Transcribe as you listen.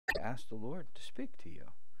to ask the Lord to speak to you.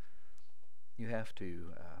 You have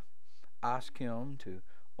to ask Him to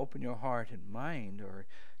open your heart and mind, or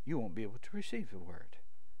you won't be able to receive the Word.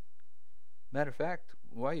 Matter of fact,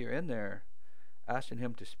 while you're in there asking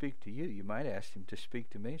Him to speak to you, you might ask Him to speak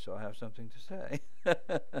to me so I'll have something to say.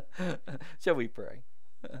 Shall we pray?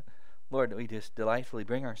 Lord, we just delightfully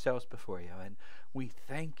bring ourselves before you, and we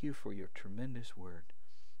thank you for your tremendous Word.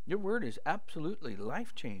 Your Word is absolutely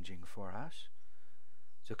life-changing for us.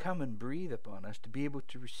 So come and breathe upon us to be able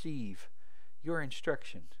to receive your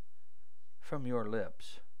instruction from your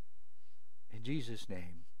lips. In Jesus'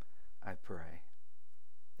 name I pray.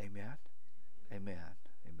 Amen. Amen.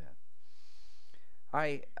 Amen.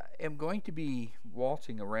 I am going to be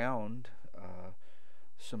waltzing around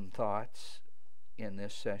some thoughts in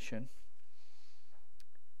this session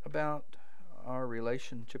about our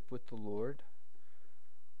relationship with the Lord,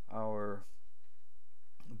 our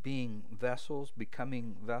being vessels,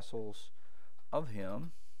 becoming vessels of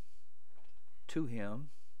Him, to Him,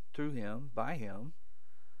 through Him, by Him,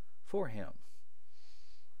 for Him.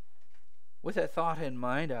 With that thought in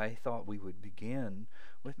mind, I thought we would begin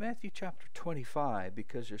with Matthew chapter 25,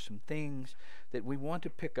 because there's some things that we want to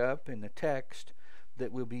pick up in the text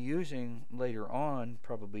that we'll be using later on,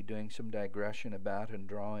 probably doing some digression about and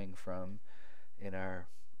drawing from in our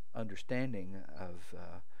understanding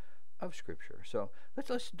of Scripture. So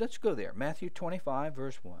let's go there. Matthew 25,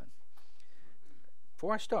 verse 1.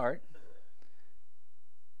 Before I start,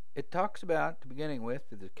 it talks about, to beginning with,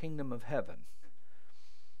 the kingdom of heaven.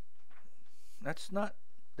 That's not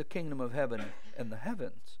the kingdom of heaven and the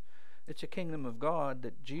heavens. It's a kingdom of God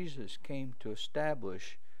that Jesus came to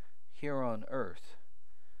establish here on earth.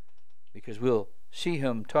 Because we'll see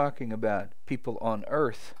Him talking about people on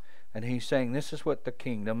earth, and He's saying this is what the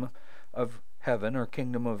kingdom of heaven, or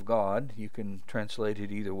kingdom of God, you can translate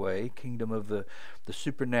it either way, kingdom of the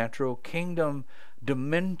supernatural, kingdom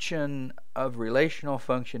dimension of relational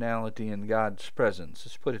functionality in God's presence.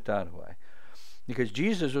 Let's put it that way. Because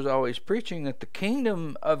Jesus was always preaching that the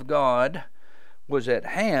kingdom of God was at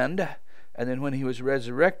hand, and then when He was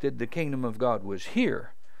resurrected, the kingdom of God was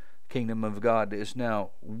here. The kingdom of God is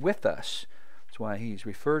now with us. That's why He's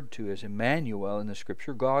referred to as Emmanuel in the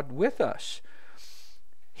Scripture, God with us.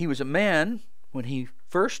 He was a man when He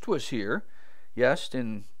first was here, yes,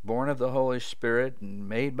 and born of the Holy Spirit and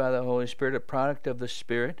made by the Holy Spirit, a product of the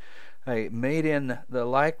Spirit, made in the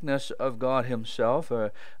likeness of God Himself,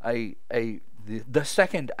 the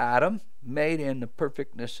second Adam, made in the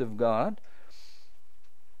perfectness of God.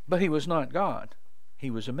 But He was not God. He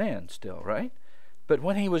was a man still, right? But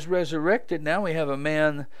when He was resurrected, now we have a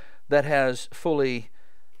man that has fully,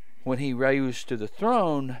 when He rose to the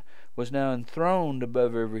throne, was now enthroned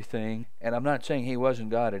above everything. And I'm not saying He wasn't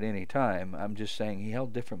God at any time. I'm just saying He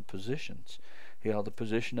held different positions. He held the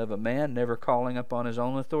position of a man, never calling upon His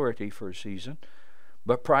own authority for a season.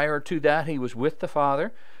 But prior to that, He was with the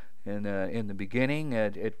Father. And in the beginning,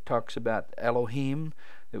 it talks about Elohim.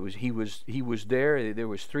 He was there. There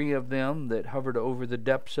was three of them that hovered over the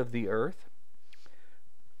depths of the earth.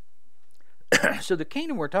 So the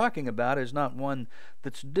kingdom we're talking about is not one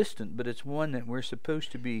that's distant, but it's one that we're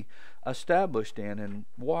supposed to be established in and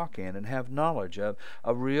walk in and have knowledge of.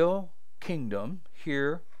 A real kingdom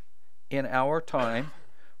here in our time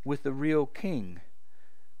with the real king,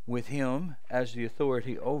 with Him as the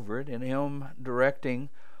authority over it, and Him directing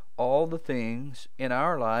all the things in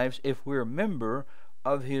our lives if we're a member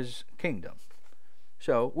of His kingdom.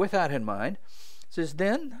 So with that in mind, it says,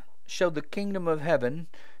 "Then shall the kingdom of heaven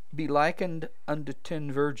be likened unto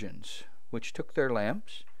 10 virgins, which took their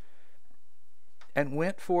lamps, and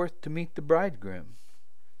went forth to meet the bridegroom.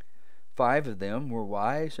 5 of them were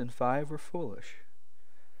wise, and 5 were foolish.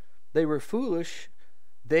 They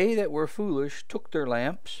that were foolish took their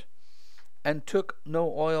lamps, and took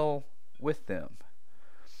no oil with them.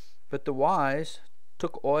 But the wise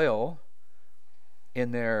took oil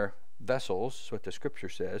in their vessels," is what the Scripture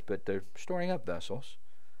says, but they're storing up vessels,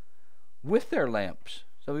 "with their lamps."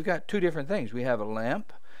 So we've got 2 different things. We have a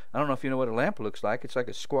lamp. I don't know if you know what a lamp looks like. It's like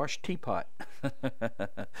a squash teapot.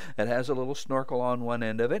 It has a little snorkel on one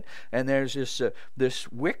end of it, and there's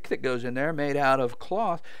this wick that goes in there made out of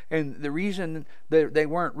cloth. And the reason that they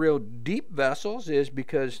weren't real deep vessels is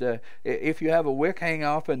because if you have a wick hanging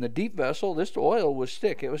off in the deep vessel, this oil was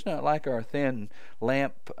thick. It was not like our thin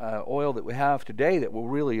lamp oil that we have today that will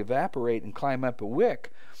really evaporate and climb up a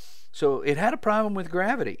wick. So it had a problem with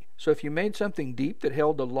gravity. So if you made something deep that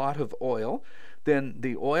held a lot of oil, then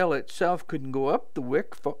the oil itself couldn't go up the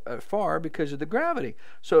wick far because of the gravity.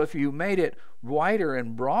 So if you made it wider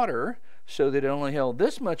and broader, so that it only held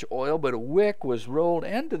this much oil, but a wick was rolled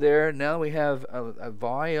into there. Now we have a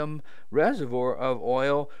volume reservoir of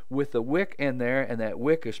oil with the wick in there, and that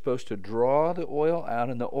wick is supposed to draw the oil out,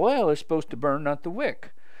 and the oil is supposed to burn, not the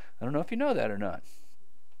wick. I don't know if you know that or not.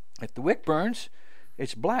 If the wick burns,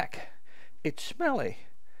 it's black. It's smelly.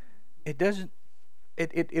 It doesn't.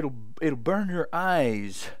 It'll burn your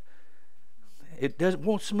eyes.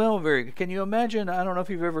 Won't smell very good. Can you imagine? I don't know if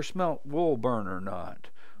you've ever smelt wool burn or not.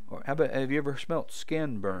 Or how about, have you ever smelt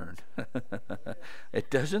skin burn? It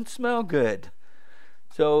doesn't smell good.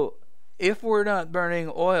 So if we're not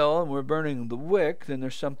burning oil and we're burning the wick, then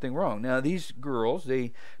there's something wrong. Now these girls,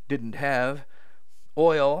 they didn't have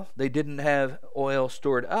oil. They didn't have oil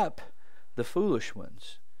stored up, the foolish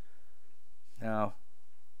ones. Now,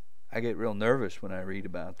 I get real nervous when I read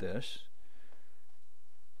about this.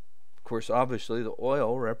 Of course, obviously, the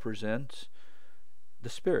oil represents the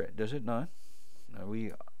Spirit, does it not? Are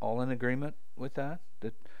we all in agreement with that?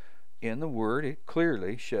 That in the Word, it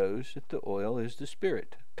clearly shows that the oil is the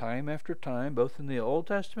Spirit. Time after time, both in the Old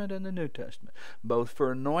Testament and the New Testament. Both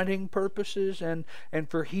for anointing purposes and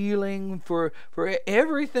for healing, for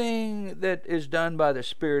everything that is done by the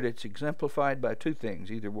Spirit, it's exemplified by two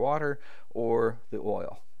things, either water or the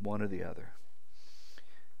oil, one or the other.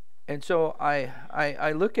 And so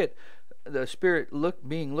I look at the Spirit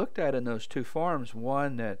being looked at in those two forms.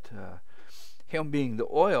 One, that Him being the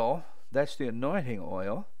oil, that's the anointing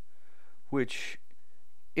oil, which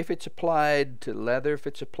if it's applied to leather, if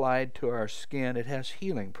it's applied to our skin, it has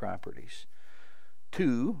healing properties.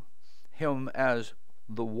 Two, Him as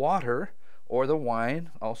the water or the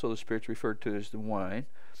wine, also the Spirit's referred to as the wine.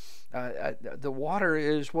 The water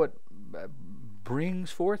is what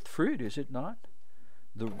brings forth fruit, is it not?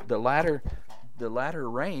 The latter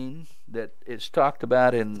rain that is talked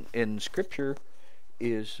about in Scripture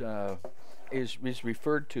is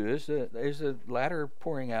referred to as the latter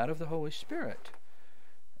pouring out of the Holy Spirit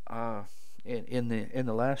in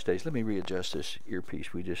the last days. Let me readjust this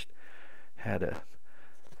earpiece. We just had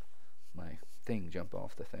my thing jump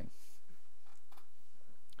off the thing.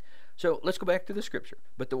 So let's go back to the Scripture.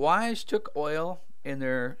 But the wise took oil in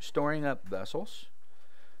their storing up vessels,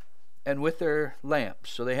 and with their lamps.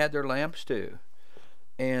 So they had their lamps too.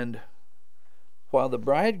 And while the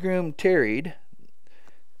bridegroom tarried,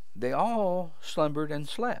 they all slumbered and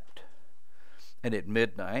slept. And at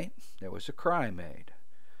midnight there was a cry made,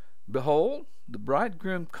 Behold, the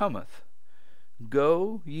bridegroom cometh.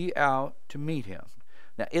 Go ye out to meet him.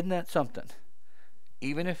 Now, isn't that something?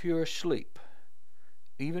 Even if you're asleep,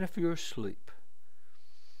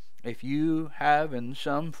 if you have in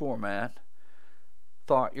some format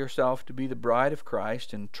thought yourself to be the bride of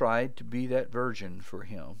Christ and tried to be that virgin for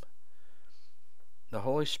Him, the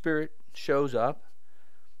Holy Spirit shows up,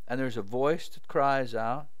 and there's a voice that cries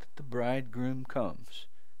out that the bridegroom comes.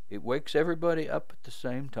 It wakes everybody up at the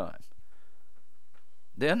same time.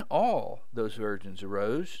 Then all those virgins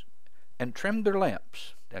arose and trimmed their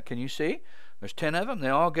lamps. Now, can you see? There's 10 of them. They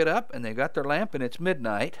all get up and they got their lamp, and it's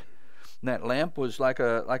midnight. And that lamp was like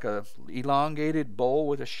a elongated bowl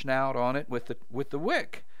with a snout on it with the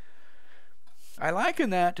wick. I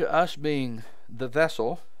liken that to us being the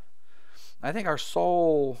vessel. I think our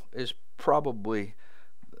soul is probably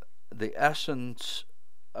the essence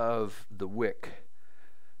of the wick,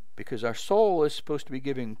 because our soul is supposed to be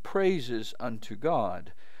giving praises unto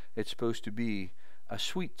God. It's supposed to be a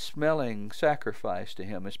sweet-smelling sacrifice to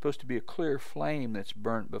Him. It's supposed to be a clear flame that's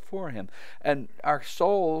burnt before Him. And our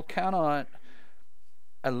soul cannot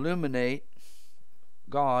illuminate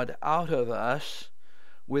God out of us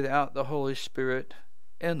without the Holy Spirit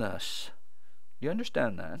in us. Do you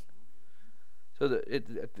understand that? So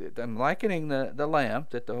I'm likening the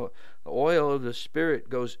lamp, that the oil of the Spirit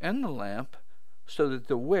goes in the lamp, so that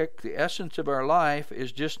the wick, the essence of our life,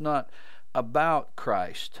 is just not about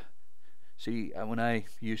Christ. See, when I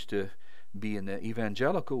used to be in the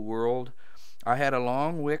evangelical world, I had a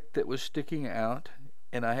long wick that was sticking out,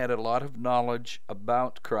 and I had a lot of knowledge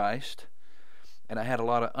about Christ, and I had a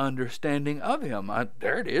lot of understanding of Him.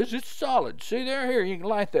 There it is, it's solid. See there, here, you can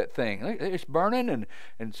light that thing. It's burning,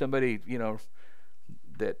 and somebody,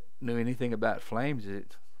 that knew anything about flames,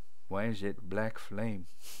 why is it black flame?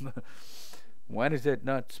 Why does that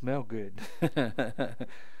not smell good?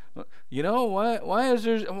 Why is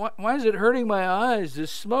it hurting my eyes?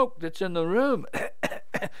 This smoke that's in the room,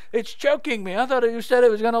 it's choking me. I thought you said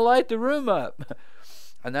it was going to light the room up.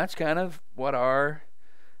 And that's kind of what our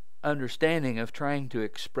understanding of trying to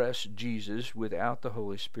express Jesus without the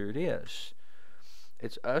Holy Spirit is.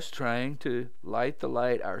 It's us trying to light the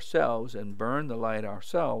light ourselves and burn the light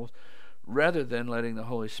ourselves, rather than letting the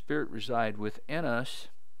Holy Spirit reside within us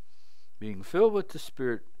being filled with the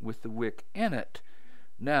Spirit with the wick in it.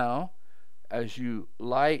 Now, as you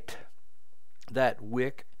light that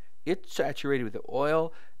wick, it's saturated with the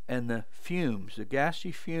oil, and the fumes, the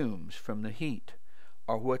gassy fumes from the heat,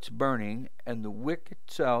 are what's burning, and the wick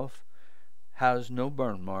itself has no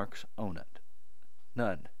burn marks on it.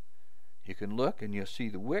 None. You can look and you'll see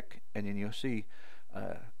the wick, and then you'll see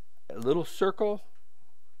a little circle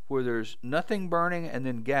where there's nothing burning and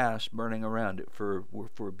then gas burning around it for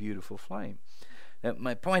a beautiful flame. Now,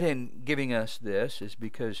 my point in giving us this is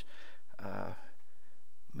because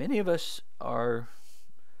many of us are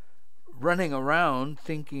running around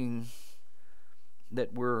thinking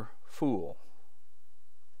that we're full,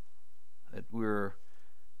 that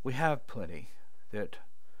we have plenty, that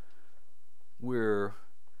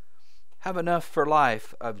have enough for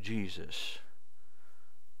life of Jesus.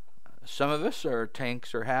 Some of us, our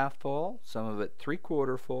tanks are half full, some of it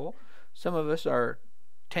 3/4 full, some of us, our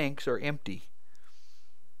tanks are empty.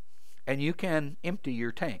 And you can empty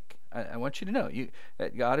your tank. I want you to know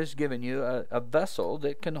that God has given you a vessel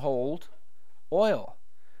that can hold oil,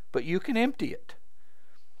 but you can empty it.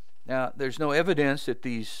 Now, there's no evidence that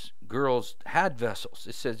these girls had vessels.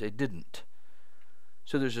 It says they didn't.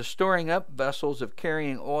 So there's a storing up vessels of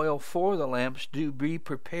carrying oil for the lamps to be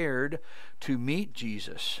prepared to meet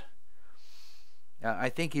Jesus. Now, I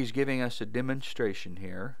think he's giving us a demonstration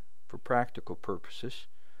here for practical purposes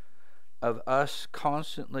of us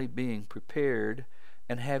constantly being prepared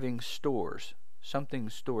and having stores, something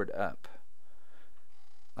stored up.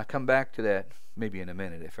 I'll come back to that maybe in a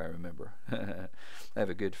minute if I remember. I have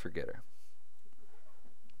a good forgetter.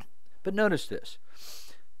 But notice this.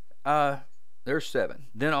 There's 7.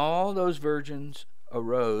 Then all those virgins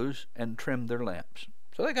arose and trimmed their lamps.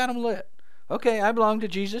 So they got them lit. Okay, I belong to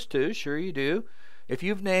Jesus too. Sure you do. If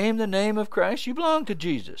you've named the name of Christ, you belong to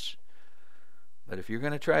Jesus. But if you're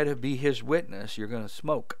going to try to be his witness, you're going to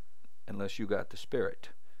smoke unless you got the Spirit.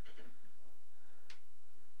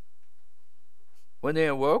 When they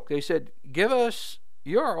awoke, they said, "Give us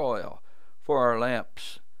your oil, for our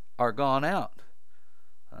lamps are gone out."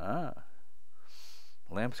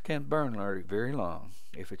 Lamps can't burn very long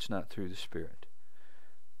if it's not through the Spirit.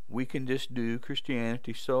 We can just do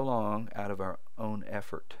Christianity so long out of our own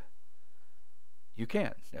effort. You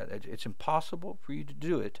can't. It's impossible for you to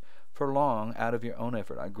do it for long out of your own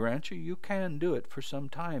effort. I grant you can do it for some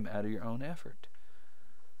time out of your own effort.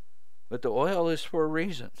 But the oil is for a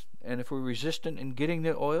reason. And if we're resistant in getting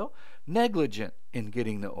the oil, negligent in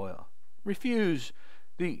getting the oil, refuse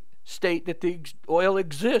the state that the oil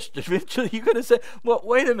exists, eventually you're going to say, well,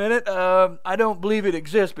 wait a minute, I don't believe it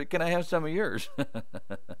exists, but can I have some of yours?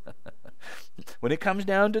 When it comes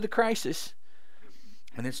down to the crisis,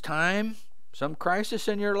 and it's time, some crisis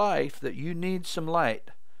in your life that you need some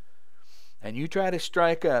light, and you try to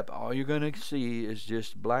strike up, all you're going to see is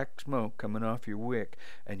just black smoke coming off your wick,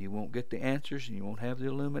 and you won't get the answers, and you won't have the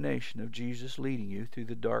illumination of Jesus leading you through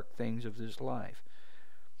the dark things of this life.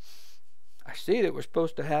 I see that we're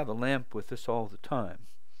supposed to have a lamp with us all the time.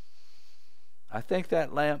 I think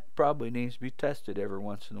that lamp probably needs to be tested every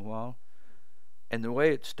once in a while, and the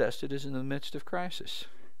way it's tested is in the midst of crisis.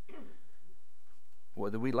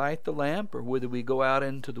 Whether we light the lamp or whether we go out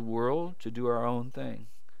into the world to do our own thing.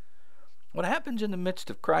 What happens in the midst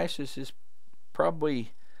of crisis is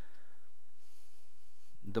probably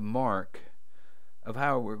the mark of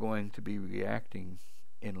how we're going to be reacting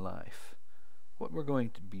in life, what we're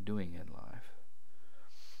going to be doing in life.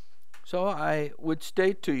 So I would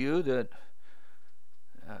state to you that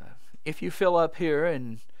if you fill up here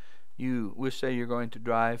and you will say you're going to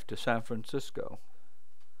drive to San Francisco,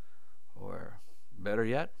 or better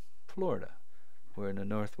yet, Florida, we're in the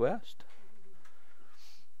Northwest,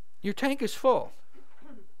 your tank is full.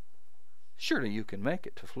 Surely you can make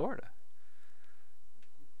it to Florida.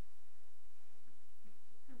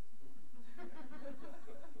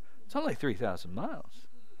 It's only 3,000 miles.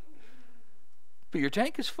 But your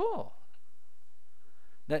tank is full.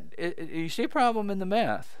 You see a problem in the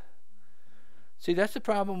math. See, that's the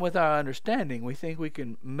problem with our understanding. We think we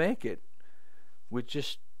can make it with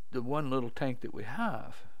just the one little tank that we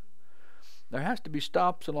have. There has to be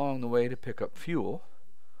stops along the way to pick up fuel.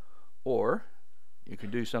 Or you can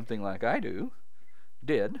do something like I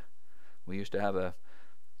did. We used to have a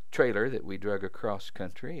trailer that we drug across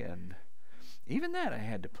country, and even that I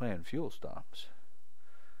had to plan fuel stops.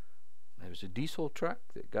 There was a diesel truck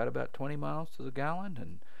that got about 20 miles to the gallon,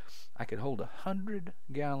 and I could hold 100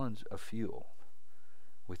 gallons of fuel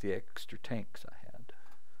with the extra tanks I had.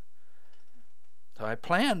 So I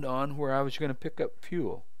planned on where I was going to pick up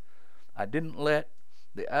fuel. I didn't let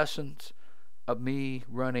the essence of me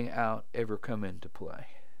running out ever come into play.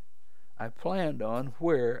 I planned on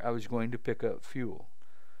where I was going to pick up fuel.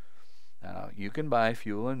 Now, you can buy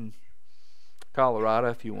fuel in Colorado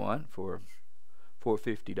if you want for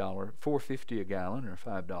 $4.50 a gallon or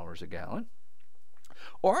 $5 a gallon.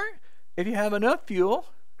 Or if you have enough fuel,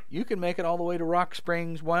 you can make it all the way to Rock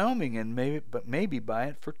Springs, Wyoming, and maybe buy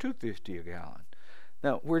it for $2.50 a gallon.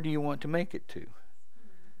 Now, where do you want to make it to?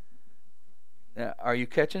 Now, are you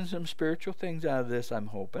catching some spiritual things out of this? I'm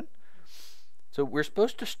hoping. So we're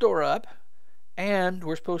supposed to store up, and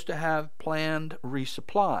we're supposed to have planned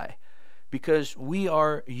resupply, because we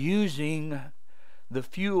are using the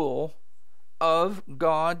fuel of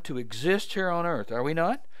God to exist here on earth. Are we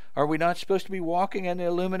not? Are we not supposed to be walking in the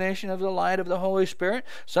illumination of the light of the Holy Spirit?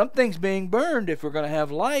 Something's being burned if we're going to have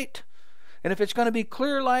light. And if it's going to be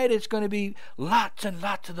clear light, it's going to be lots and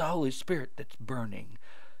lots of the Holy Spirit that's burning.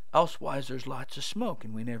 Elsewise, there's lots of smoke,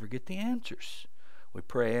 and we never get the answers. We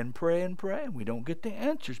pray and pray and pray, and we don't get the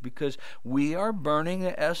answers because we are burning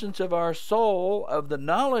the essence of our soul, of the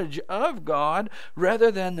knowledge of God, rather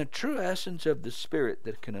than the true essence of the Spirit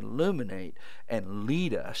that can illuminate and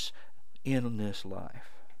lead us in this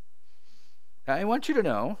life. Now, I want you to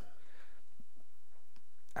know,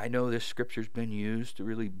 I know this scripture's been used to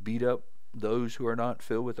really beat up those who are not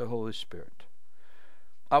filled with the Holy Spirit.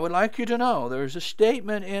 I would like you to know there's a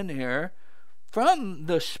statement in here from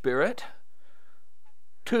the Spirit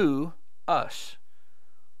to us.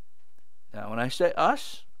 Now, when I say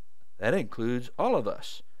us, that includes all of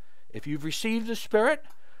us. If you've received the Spirit,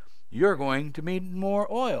 you're going to need more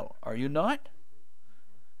oil, are you not?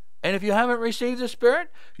 And if you haven't received the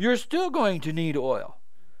Spirit, you're still going to need oil.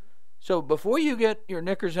 So before you get your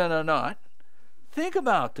knickers in a knot, think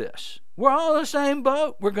about this. We're all in the same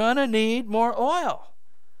boat. We're going to need more oil.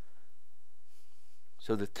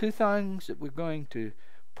 So the two things that we're going to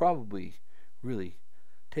probably really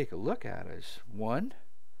take a look at is, one,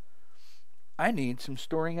 I need some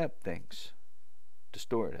storing up things to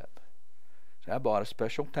store it up. So I bought a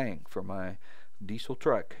special tank for my diesel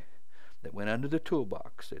truck that went under the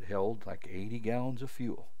toolbox. It held like 80 gallons of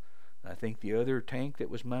fuel. I think the other tank that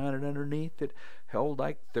was mounted underneath it held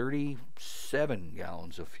like 37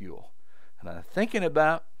 gallons of fuel. And I'm thinking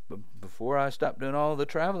about, before I stopped doing all the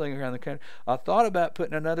traveling around the country, I thought about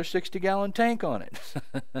putting another 60-gallon tank on it.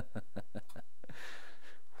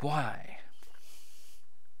 Why?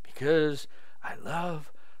 Because I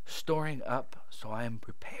love storing up so I am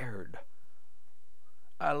prepared.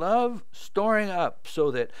 I love storing up so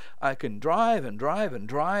that I can drive and drive and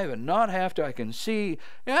drive and not have to. I can see,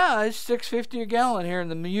 yeah, it's $6.50 a gallon here in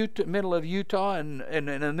the middle of Utah, and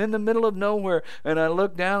I'm in the middle of nowhere, and I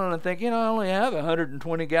look down and I think, I only have a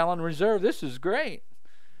 120-gallon reserve. This is great.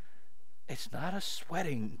 It's not a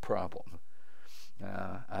sweating problem.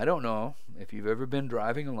 I don't know if you've ever been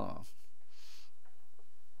driving along,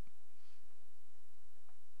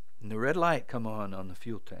 and the red light come on the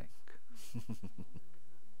fuel tank.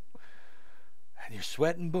 And you're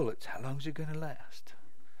sweating bullets. How long is it going to last?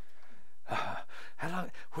 How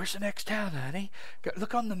long? Where's the next town, honey?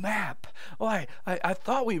 Look on the map. Oh, I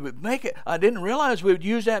thought we would make it. I didn't realize we would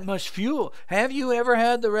use that much fuel. Have you ever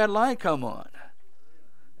had the red light come on?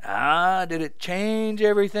 Did it change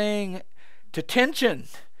everything to tension?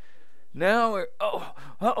 Now we're,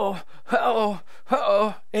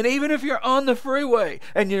 and even if you're on the freeway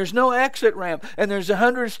and there's no exit ramp and there's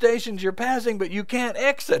 100 stations you're passing but you can't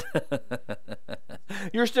exit,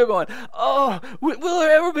 you're still going, will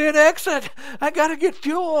there ever be an exit? I gotta get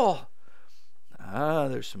fuel.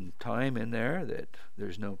 There's some time in there that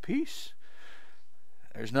there's no peace.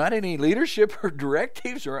 There's not any leadership or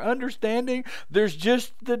directives or understanding. There's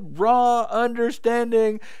just the raw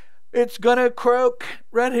understanding. It's going to croak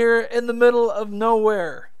right here in the middle of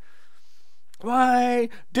nowhere. Why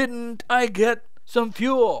didn't I get some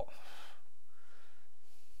fuel?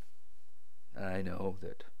 I know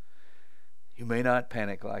that you may not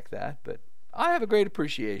panic like that, but I have a great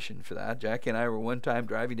appreciation for that. Jackie and I were one time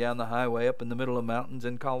driving down the highway up in the middle of mountains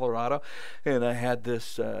in Colorado, and I had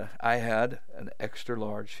an extra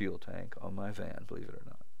large fuel tank on my van, believe it or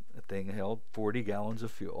not. The thing held 40 gallons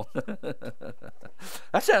of fuel.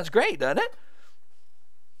 That sounds great, doesn't it?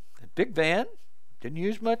 A big van, didn't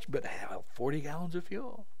use much, but held 40 gallons of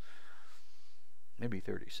fuel. Maybe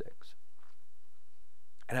 36.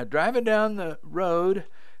 And I'm driving down the road,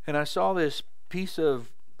 and I saw this piece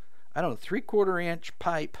of, 3/4-inch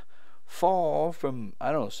pipe fall from,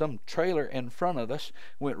 some trailer in front of us,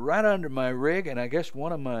 went right under my rig, and I guess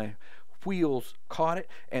one of my wheels caught it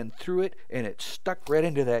and threw it, and it stuck right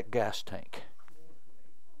into that gas tank.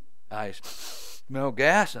 I smell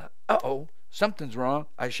gas. Something's wrong.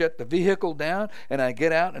 I shut the vehicle down, and I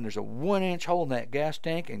get out, and there's a 1-inch hole in that gas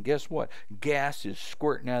tank, and guess what? Gas is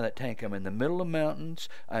squirting out of that tank. I'm in the middle of mountains.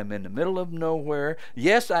 I'm in the middle of nowhere.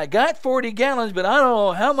 Yes, I got 40 gallons, but I don't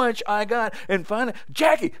know how much I got. And finally,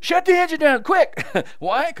 Jackie, shut the engine down, quick.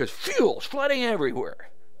 Why? Because fuel's flooding everywhere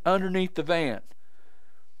underneath the van.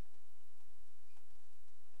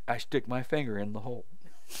 I stick my finger in the hole.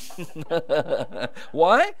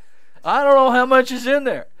 Why? I don't know how much is in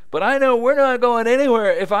there. But I know we're not going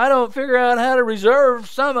anywhere if I don't figure out how to reserve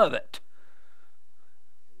some of it.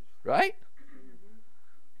 Right?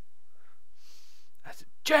 I said,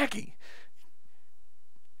 Jackie.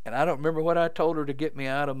 And I don't remember what I told her to get me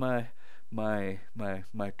out of my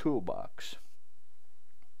toolbox.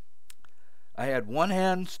 I had one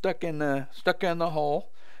hand stuck in the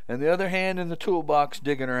hole and the other hand in the toolbox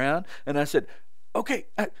digging around. And I said, okay,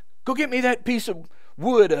 go get me that piece of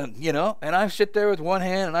wood, and I sit there with one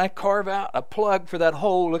hand and I carve out a plug for that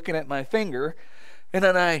hole looking at my finger, and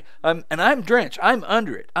then I'm drenched. I'm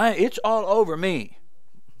under it. It's all over me.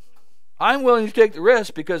 I'm willing to take the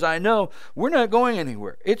risk because I know we're not going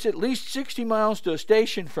anywhere. It's at least 60 miles to a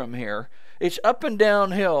station from here. It's up and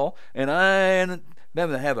downhill, and I'm going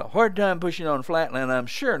to have a hard time pushing on flatland. I'm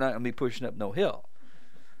sure not going to be pushing up no hill.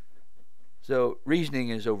 So reasoning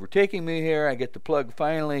is overtaking me here. I get the plug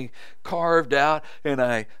finally carved out, and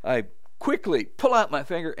I quickly pull out my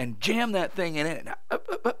finger and jam that thing in it. And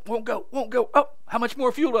won't go. Oh, how much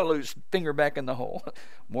more fuel do I lose? Finger back in the hole.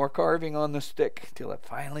 More carving on the stick till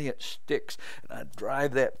finally it sticks. And I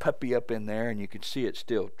drive that puppy up in there, and you can see it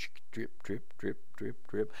still drip, drip, drip, drip,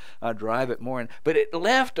 drip. I drive it more, but it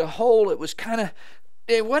left a hole. It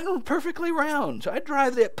wasn't perfectly round. So I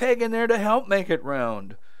drive that peg in there to help make it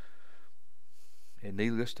round. And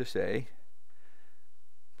needless to say,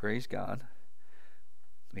 praise God,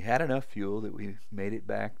 we had enough fuel that we made it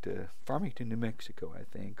back to Farmington, New Mexico, I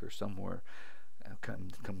think, or somewhere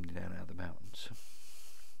coming down out of the mountains.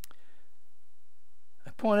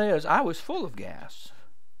 The point is, I was full of gas.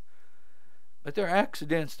 But there are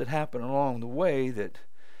accidents that happen along the way that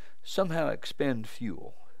somehow expend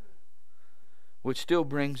fuel, which still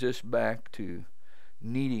brings us back to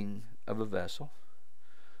needing of a vessel,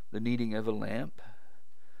 the needing of a lamp,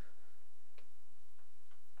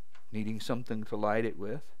 needing something to light it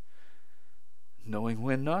with, knowing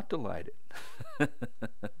when not to light it.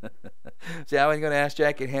 See, I was going to ask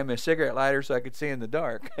Jackie to hand me a cigarette lighter so I could see in the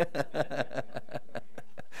dark.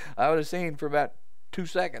 I would have seen for about 2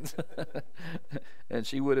 seconds. And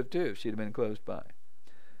she would have too if she'd have been close by.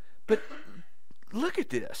 But look at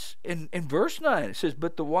this. In verse 9 it says,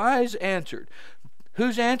 but the wise answered.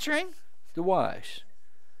 Who's answering? The wise.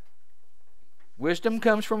 Wisdom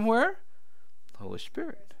comes from where? Holy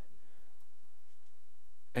Spirit.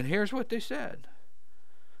 And here's what they said.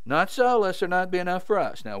 Not so, lest there not be enough for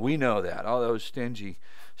us. Now, we know that. All those stingy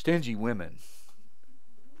women.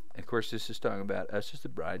 Of course, this is talking about us as the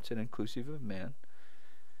brides and inclusive of men.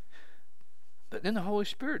 But then the Holy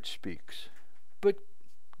Spirit speaks. But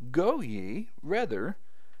go ye, rather,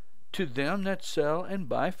 to them that sell and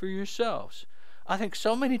buy for yourselves. I think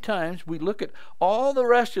so many times we look at all the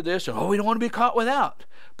rest of this and, we don't want to be caught without.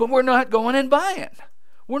 But we're not going and buying.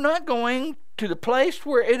 We're not going to the place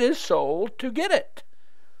where it is sold to get it.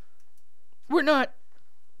 We're not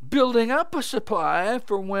building up a supply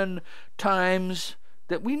for when times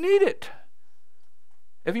that we need it.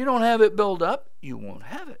 If you don't have it built up, you won't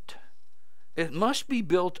have it. It must be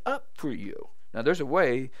built up for you. Now, there's a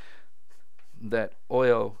way that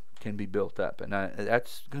oil can be built up, and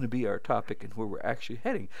that's going to be our topic and where we're actually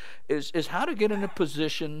heading, is how to get in a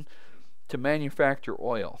position to manufacture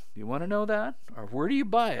oil. You want to know that? Or where do you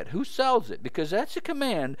buy it? Who sells it? Because that's a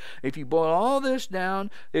command. If you boil all this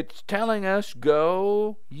down, it's telling us,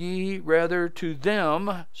 go ye rather to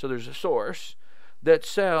them, so there's a source, that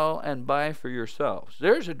sell and buy for yourselves.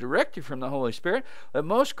 There's a directive from the Holy Spirit that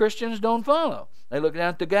most Christians don't follow. They look down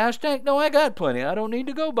at the gas tank. No, I got plenty. I don't need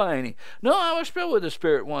to go buy any. No, I was filled with the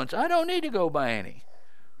Spirit once. I don't need to go buy any.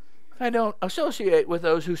 I don't associate with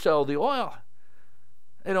those who sell the oil.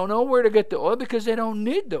 They don't know where to get the oil because they don't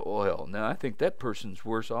need the oil. Now, I think that person's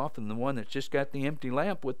worse off than the one that's just got the empty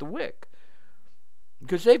lamp with the wick.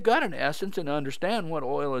 Because they've got an essence and understand what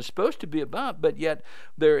oil is supposed to be about, but yet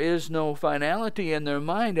there is no finality in their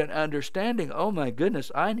mind and understanding, oh my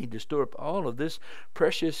goodness, I need to store up all of this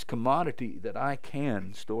precious commodity that I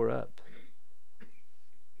can store up.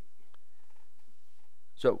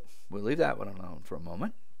 So we'll leave that one alone for a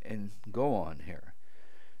moment and go on here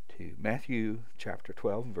to Matthew chapter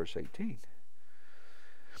 12 and verse 18.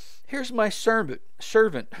 Here's my servant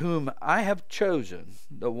whom I have chosen,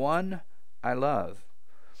 the one I love.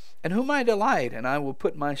 in whom I delight, and I will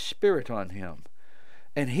put my spirit on him.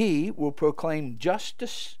 And he will proclaim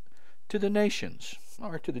justice to the nations,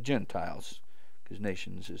 or to the Gentiles, because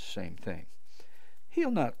nations is the same thing.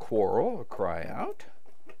 He'll not quarrel or cry out.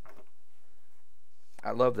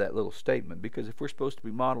 I love that little statement, because if we're supposed to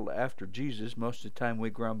be modeled after Jesus, most of the time we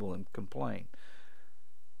grumble and complain,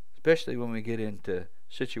 especially when we get into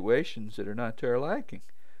situations that are not to our liking.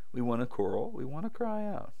 We want to quarrel, we want to cry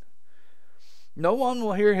out. No one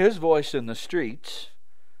will hear his voice in the streets.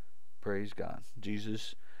 Praise God.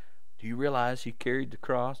 Jesus, do you realize he carried the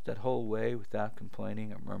cross that whole way without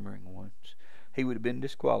complaining or murmuring once? He would have been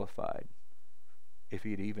disqualified if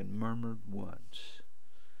he'd even murmured once.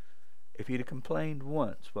 If he'd have complained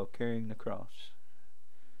once while carrying the cross.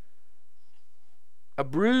 A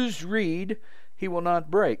bruised reed he will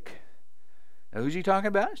not break. Now who's he talking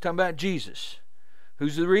about? He's talking about Jesus.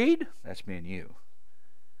 Who's the reed? That's me and you.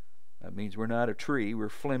 That means we're not a tree, we're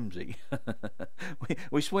flimsy.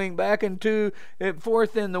 we swing back and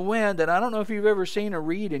forth in the wind, and I don't know if you've ever seen a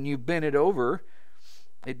reed and you bend it over.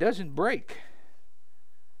 It doesn't break.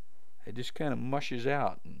 It just kind of mushes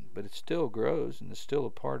out, but it still grows, and it's still a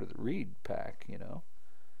part of the reed pack, you know.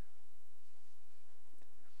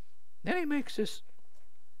 Then he makes this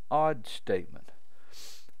odd statement.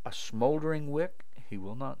 A smoldering wick he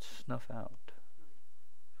will not snuff out,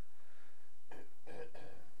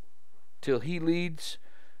 till he leads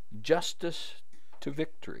justice to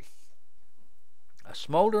victory. A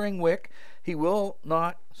smoldering wick he will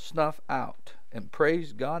not snuff out. And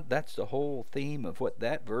praise God, that's the whole theme of what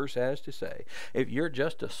that verse has to say. If you're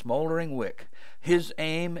just a smoldering wick, his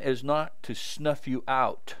aim is not to snuff you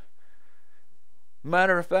out.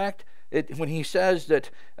 Matter of fact, when he says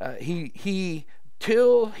that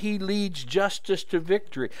till he leads justice to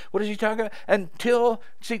victory. What is he talking about?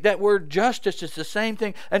 See, that word justice is the same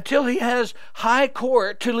thing. Until he has high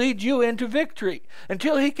court to lead you into victory.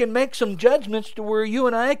 Until he can make some judgments to where you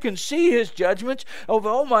and I can see his judgments of,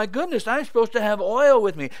 oh my goodness, I'm supposed to have oil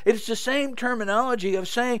with me. It's the same terminology of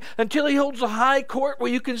saying until he holds a high court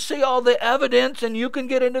where you can see all the evidence and you can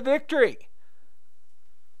get into victory.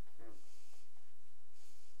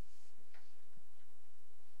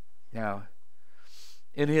 Now,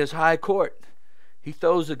 in his high court, he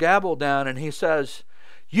throws the gavel down and he says,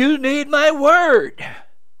 you need my word. I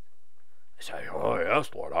say, oh yes,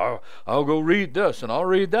 Lord, I'll go read this and I'll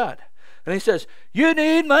read that. And he says, you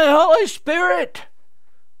need my Holy Spirit.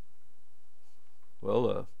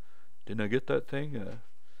 Well, didn't I get that thing?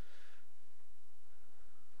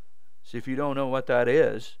 See, if you don't know what that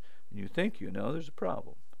is, and you think you know, there's a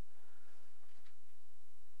problem.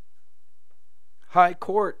 High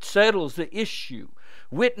court settles the issue.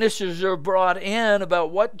 Witnesses are brought in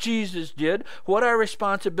about what Jesus did, what our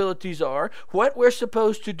responsibilities are, what we're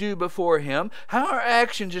supposed to do before him, how our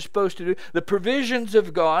actions are supposed to do, the provisions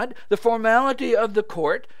of God, the formality of the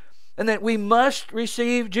court, and that we must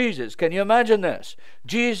receive Jesus. Can you imagine this?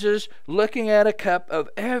 Jesus looking at a cup of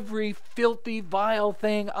every filthy, vile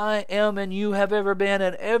thing I am and you have ever been,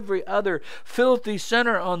 and every other filthy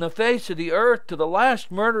sinner on the face of the earth to the last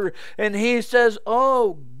murderer. And he says,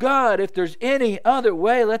 oh God, if there's any other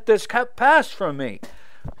way, let this cup pass from me.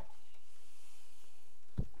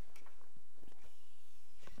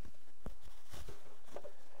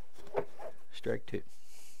 Strike two.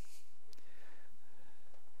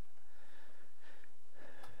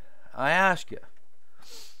 I ask you,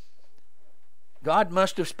 God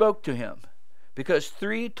must have spoke to him, because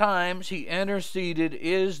 3 times he interceded,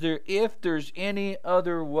 if there's any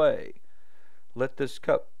other way, let this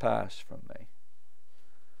cup pass from me.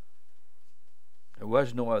 There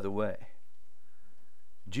was no other way.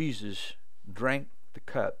 Jesus drank the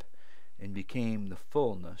cup and became the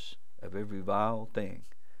fullness of every vile thing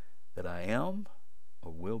that I am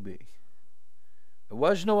or will be. There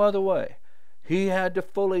was no other way. He had to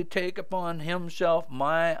fully take upon himself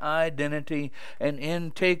my identity, and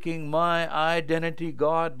in taking my identity,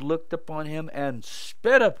 God looked upon him and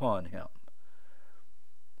spit upon him.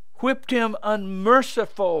 Whipped him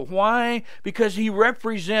unmerciful. Why? Because he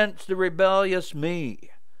represents the rebellious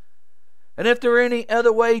me. And if there were any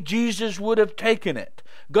other way, Jesus would have taken it.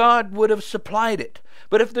 God would have supplied it.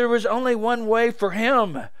 But if there was only one way for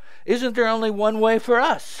him, isn't there only one way for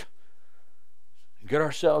us? Get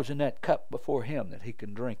ourselves in that cup before him that he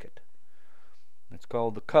can drink it. It's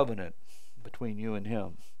called the covenant between you and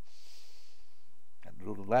him.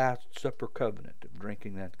 The Last Supper covenant, of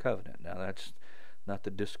drinking that covenant. Now that's not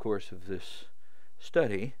the discourse of this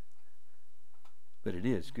study, but it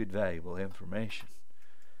is good, valuable information.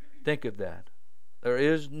 Think of that. There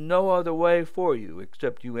is no other way for you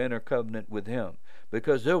except you enter covenant with him,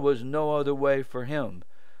 because there was no other way for him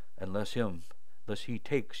unless He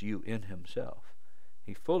takes you in Himself.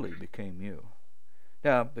 He fully became you.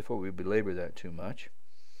 Now, before we belabor that too much,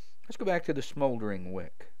 let's go back to the smoldering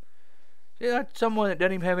wick. See, that's someone that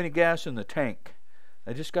doesn't even have any gas in the tank.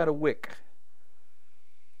 They just got a wick.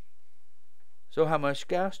 So how much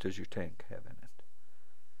gas does your tank have in it?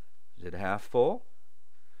 Is it half full?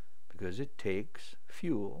 Because it takes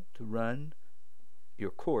fuel to run your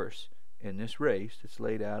course in this race that's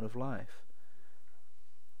laid out of life.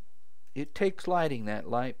 It takes lighting that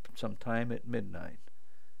light sometime at midnight.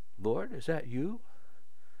 Lord, is that you?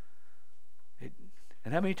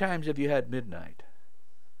 And how many times have you had midnight?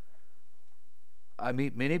 I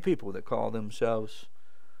meet many people that call themselves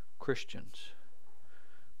Christians.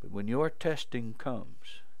 But when your testing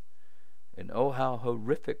comes, and oh how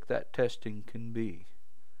horrific that testing can be,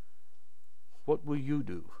 what will you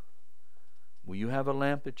do? Will you have a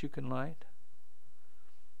lamp that you can light?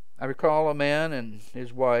 I recall a man and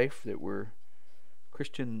his wife that were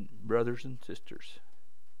Christian brothers and sisters.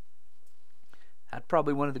 That's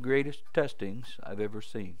probably one of the greatest testings I've ever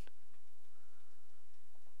seen.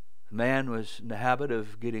 The man was in the habit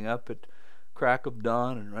of getting up at crack of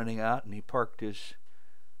dawn and running out, and he parked his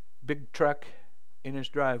big truck in his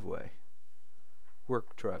driveway.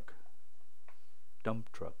 Work truck.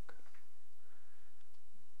 Dump truck.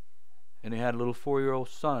 And he had a little 4-year-old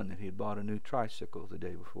son that he had bought a new tricycle the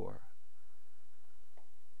day before.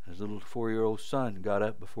 His little 4-year-old son got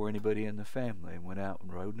up before anybody in the family and went out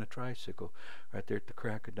and rode in a tricycle right there at the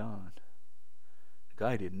crack of dawn. The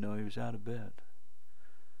guy didn't know he was out of bed.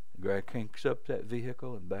 The guy cranks up that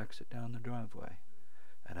vehicle and backs it down the driveway.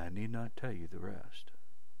 And I need not tell you the rest.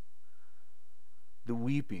 The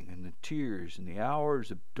weeping and the tears and the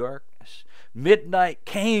hours of darkness. Midnight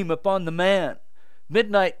came upon the man.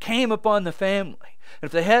 Midnight came upon the family. And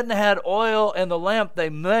if they hadn't had oil and the lamp, they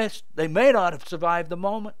may not have survived the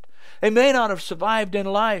moment. They may not have survived in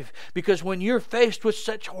life, because when you're faced with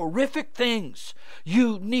such horrific things,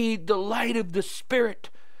 you need the light of the Spirit.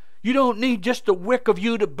 You don't need just a wick of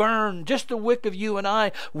you to burn. Just a wick of you and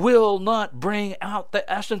I will not bring out the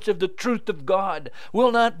essence of the truth of God,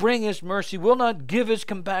 will not bring His mercy, will not give His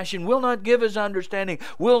compassion, will not give His understanding,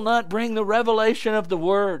 will not bring the revelation of the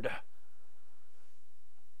Word.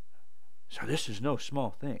 So this is no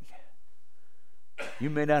small thing. You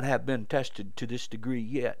may not have been tested to this degree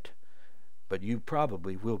yet, but you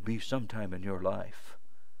probably will be sometime in your life.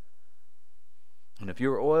 And if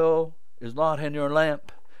your oil is not in your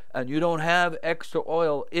lamp, and you don't have extra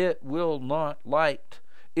oil, it will not light.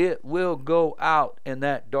 It will go out in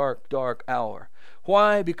that dark, dark hour.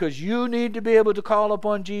 Why? Because you need to be able to call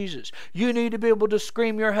upon Jesus. You need to be able to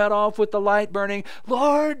scream your head off with the light burning,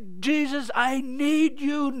 Lord Jesus, I need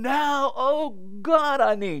you now. Oh God,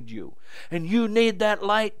 I need you. And you need that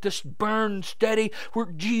light to burn steady where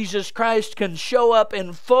Jesus Christ can show up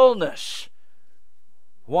in fullness.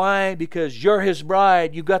 Why? Because you're His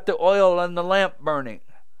bride. You got the oil and the lamp burning.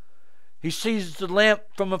 He sees the lamp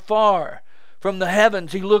from afar. From the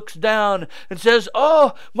heavens, He looks down and says,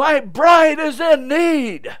 oh, my bride is in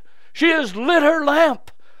need. She has lit her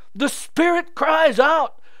lamp. The Spirit cries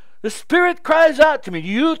out. The Spirit cries out to me. Do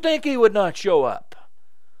you think He would not show up?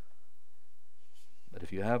 But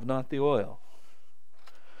if you have not the oil,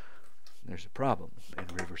 there's a problem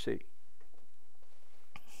in River City.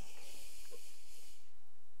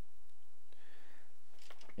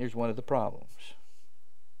 Here's one of the problems.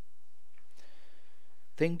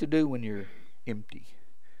 Thing to do when you're empty.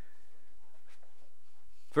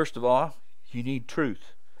 First of all, you need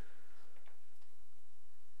truth.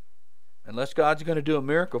 Unless God's going to do a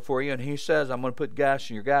miracle for you and He says, I'm going to put gas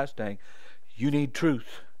in your gas tank, you need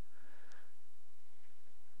truth.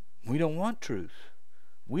 We don't want truth.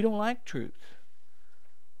 We don't like truth.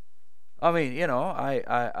 I mean, you know,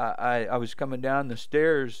 I was coming down the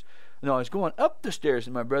stairs. No, I was going up the stairs,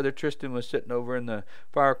 and my brother Tristan was sitting over in the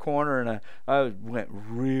far corner, and I went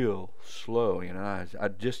real slow. You know, I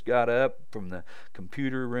just got up from the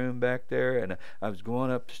computer room back there, and I was going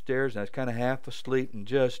up the stairs, and I was kind of half asleep and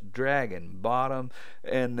just dragging bottom.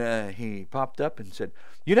 And he popped up and said,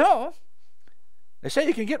 you know, they say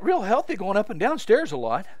you can get real healthy going up and down stairs a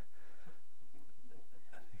lot.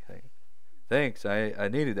 Thanks, I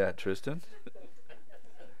needed that, Tristan.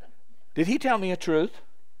 Did he tell me a truth?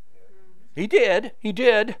 He did. He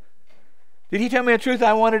did. Did he tell me a truth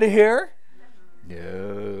I wanted to hear?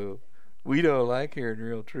 No. We don't like hearing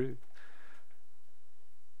real truth.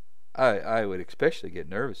 I would especially get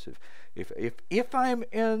nervous if I'm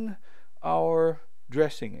in our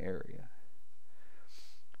dressing area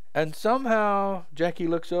and somehow Jackie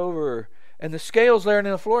looks over and the scale's laying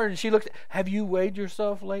on the floor and she looks, have you weighed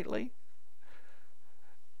yourself lately?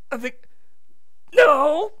 I think,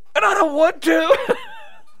 no, and I don't want to.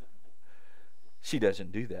 She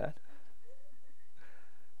doesn't do that.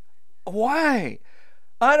 Why?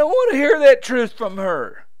 I don't want to hear that truth from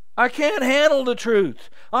her. I can't handle the truth.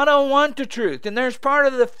 I don't want the truth. And there's part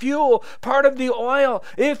of the fuel, part of the oil.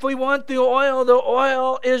 If we want the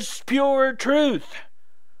oil is pure truth.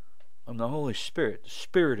 I'm the Holy Spirit, the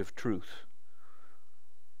Spirit of truth.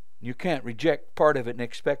 You can't reject part of it and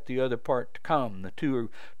expect the other part to come. The two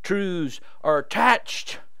truths are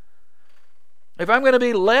attached. If I'm going to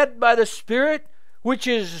be led by the Spirit, which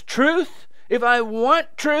is truth, if I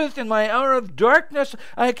want truth in my hour of darkness,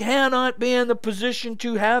 I cannot be in the position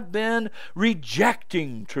to have been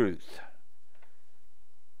rejecting truth.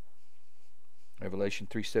 Revelation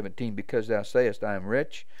 3:17, because thou sayest, I am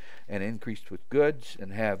rich, and increased with goods,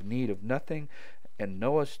 and have need of nothing, and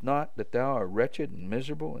knowest not that thou art wretched, and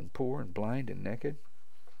miserable, and poor, and blind, and naked.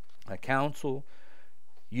 I counsel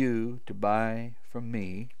you to buy from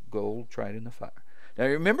me gold tried in the fire. Now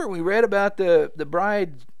remember, we read about the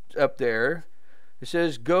bride up there. It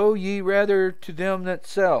says, go ye rather to them that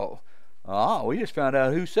sell. We just found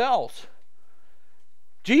out who sells.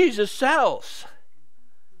 Jesus sells.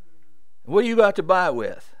 What do you got to buy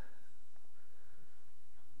with?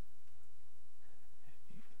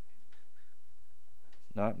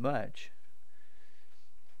 Not much.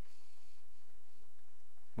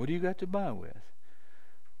 What do you got to buy with?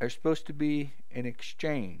 There's supposed to be an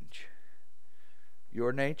exchange.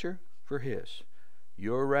 Your nature for His.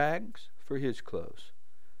 Your rags for His clothes.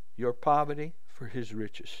 Your poverty for His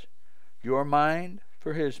riches. Your mind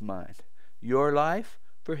for His mind. Your life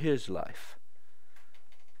for His life.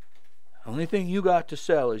 The only thing you got to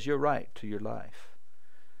sell is your right to your life.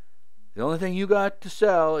 The only thing you got to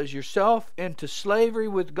sell is yourself into slavery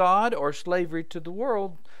with God or slavery to the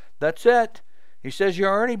world. That's it. He says you're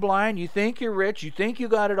already blind. You think you're rich. You think you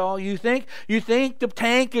got it all. You think the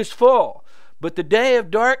tank is full. But the day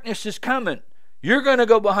of darkness is coming. You're going to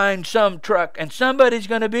go behind some truck and somebody's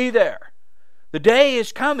going to be there. The day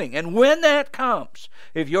is coming. And when that comes,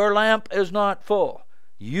 if your lamp is not full,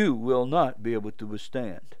 you will not be able to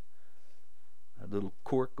withstand. A little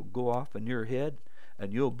cork will go off in your head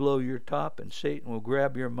and you'll blow your top and Satan will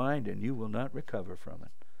grab your mind and you will not recover from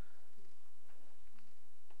it.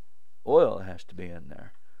 Oil has to be in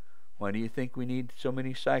there. Why do you think we need so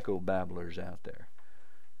many psychobabblers out there?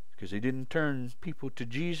 Because they didn't turn people to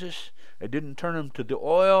Jesus. They didn't turn them to the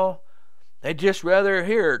oil. They'd just rather,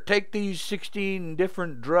 here, take these 16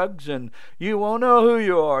 different drugs and you won't know who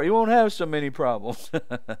you are. You won't have so many problems.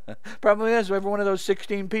 Problem is, every one of those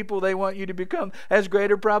 16 people they want you to become has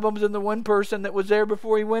greater problems than the one person that was there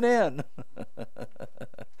before he went in.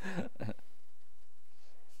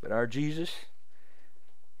 But our Jesus,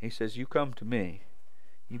 He says, you come to me.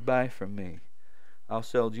 You buy from me. I'll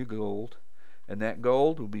sell you gold. And that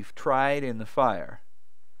gold will be tried in the fire,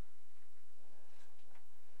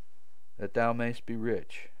 that thou mayst be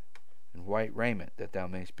rich, and white raiment, that thou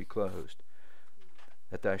mayst be clothed,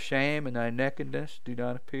 that thy shame and thy nakedness do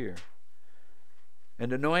not appear.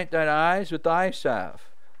 And anoint thine eyes with eye salve,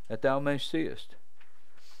 that thou mayst seest.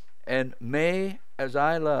 And may, as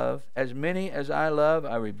many as I love,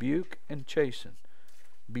 I rebuke and chasten.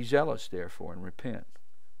 Be zealous, therefore, and repent.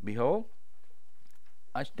 Behold,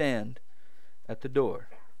 I stand at the door.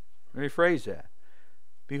 Let me rephrase that.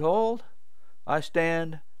 Behold, I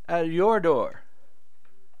stand at your door.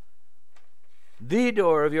 The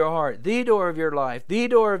door of your heart, the door of your life, the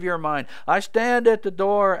door of your mind. I stand at the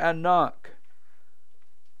door and knock.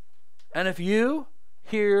 And if you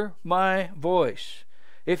hear my voice,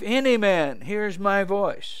 if any man hears my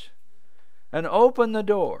voice and open the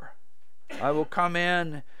door, I will come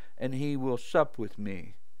in and he will sup with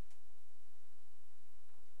me,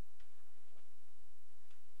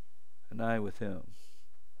 and I with him.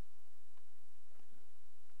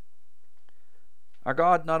 Our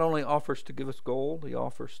God not only offers to give us gold, He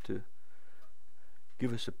offers to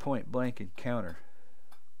give us a point-blank encounter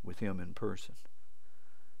with Him in person.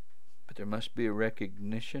 But there must be a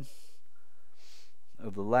recognition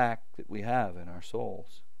of the lack that we have in our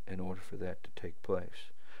souls in order for that to take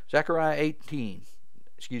place. Zechariah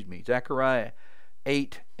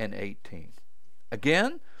 8 and 18.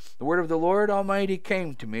 Again, the word of the Lord Almighty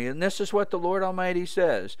came to me, and this is what the Lord Almighty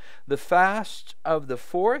says. The fasts of the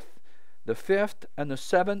 4th, the 5th, and the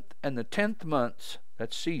 7th, and the 10th months,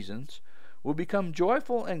 that's seasons, will become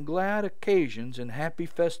joyful and glad occasions and happy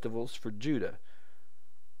festivals for Judah.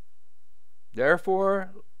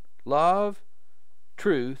 Therefore, love,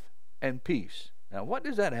 truth, and peace. Now, what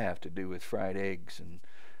does that have to do with fried eggs and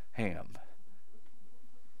ham?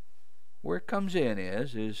 Where it comes in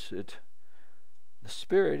is that The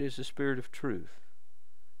Spirit is the Spirit of truth,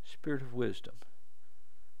 Spirit of wisdom.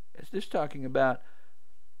 It's just talking about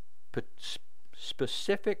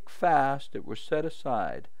specific fasts that were set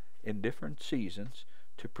aside in different seasons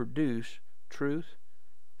to produce truth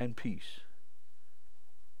and peace.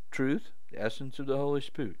 Truth, the essence of the Holy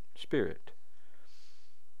Spirit.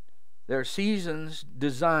 There are seasons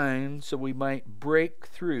designed so we might break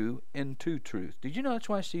through into truth. Did you know that's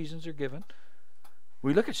why seasons are given?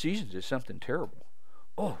 We look at seasons as something terrible.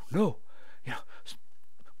 Oh, no.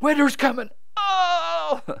 Winter's coming.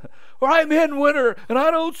 Oh! Or I'm in winter and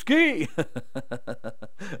I don't ski.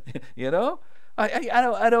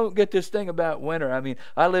 I don't get this thing about winter. I mean,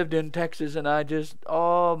 I lived in Texas and I just,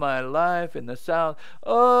 all my life in the South,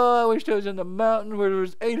 I wish I was in the mountains where there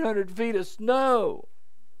was 800 feet of snow.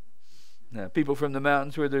 Now, people from the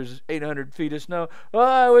mountains where there's 800 feet of snow,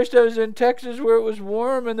 I wish I was in Texas where it was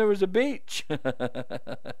warm and there was a beach.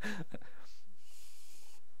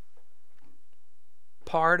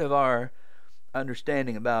 Part of our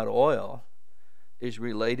understanding about oil is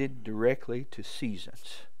related directly to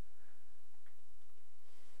seasons.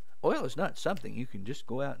 Oil is not something you can just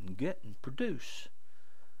go out and get and produce.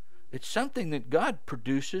 It's something that God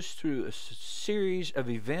produces through a series of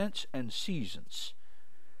events and seasons.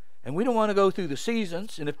 And we don't want to go through the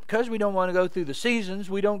seasons, and because we don't want to go through the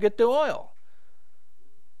seasons, we don't get the oil.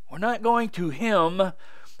 We're not going to Him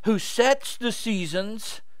who sets the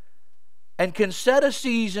seasons and can set a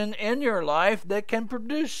season in your life that can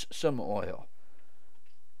produce some oil.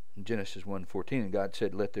 In Genesis 1:14, God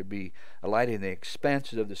said, "Let there be a light in the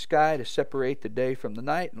expanses of the sky to separate the day from the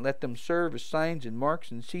night, and let them serve as signs and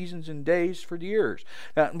marks and seasons and days for the years."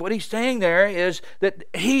 Now, what He's saying there is that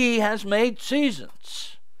He has made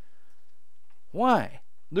seasons. Why?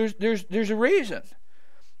 There's a reason.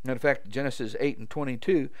 Matter of fact, Genesis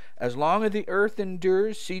 8:22, "As long as the earth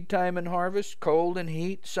endures, seed time and harvest, cold and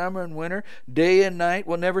heat, summer and winter, day and night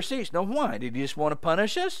will never cease." Now, why? Did He just want to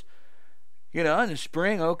punish us? In the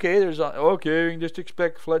spring, okay, you can just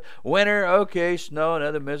expect flood. Winter, okay, snow,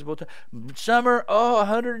 another miserable time. Summer,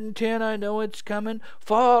 110, I know it's coming.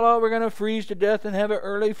 Fall, we're going to freeze to death and have an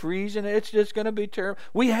early freeze, and it's just going to be terrible.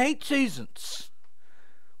 We hate seasons.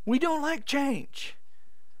 We don't like change.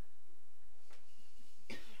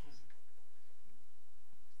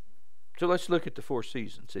 So let's look at the 4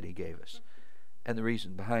 seasons that He gave us and the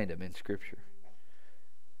reason behind them in Scripture.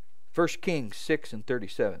 1 Kings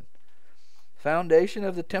 6:37. "Foundation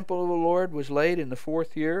of the temple of the Lord was laid in the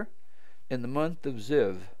 4th year, in the month of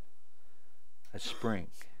Ziv." That's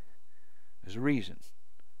spring. There's a reason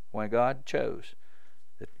why God chose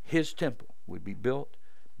that His temple would be built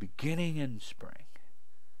beginning in spring.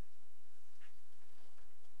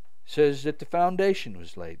 It says that the foundation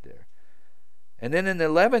was laid there. And then in the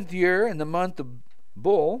 11th year, in the month of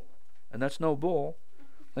Bull, and that's no bull,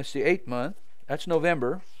 that's the 8th month, that's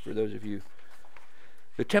November, for those of you.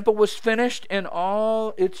 The temple was finished in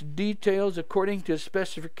all its details according to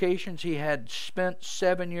specifications. He had spent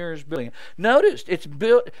 7 years building it. Notice,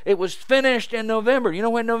 it was finished in November. You know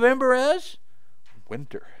when November is?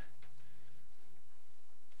 Winter.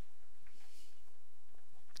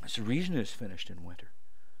 That's the reason it's finished in winter.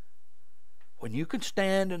 When you can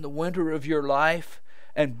stand in the winter of your life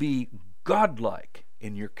and be godlike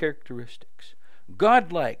in your characteristics,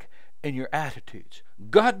 godlike in your attitudes,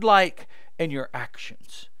 godlike in your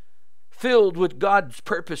actions, filled with God's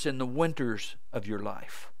purpose in the winters of your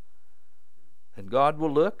life, then God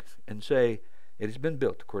will look and say, "It has been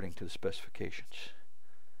built according to the specifications."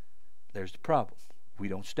 There's the problem. We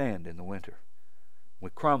don't stand in the winter.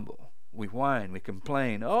 We crumble. We whine. We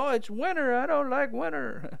complain. "Oh, it's winter. I don't like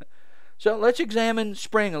winter." So let's examine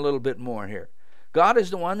spring a little bit more here. God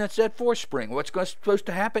is the one that set forth spring. What's supposed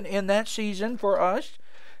to happen in that season for us?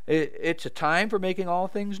 It's a time for making all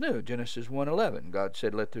things new. Genesis 1:11. God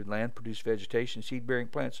said, "Let the land produce vegetation, seed-bearing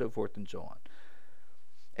plants," so forth and so on.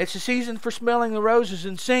 It's a season for smelling the roses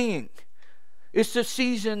and singing. It's the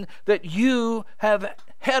season that you have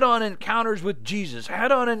head-on encounters with Jesus,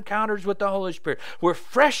 head-on encounters with the Holy Spirit, where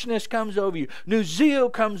freshness comes over you, new zeal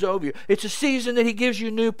comes over you. It's a season that He gives you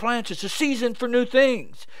new plants. It's a season for new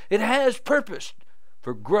things. It has purpose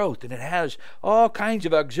for growth, and it has all kinds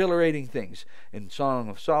of exhilarating things. In Song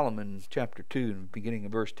of Solomon, chapter 2, beginning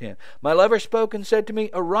of verse 10, "My lover spoke and said to me,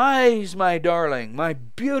 'Arise, my darling, my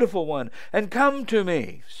beautiful one, and come to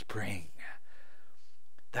me.'" Spring.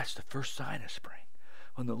 That's the first sign of spring,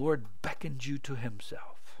 when the Lord beckons you to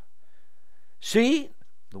Himself. See,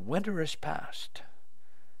 the winter is past.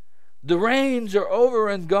 The rains are over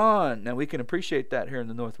and gone. Now, we can appreciate that here in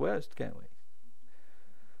the Northwest, can't we?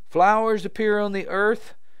 Flowers appear on the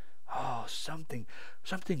earth. Oh, something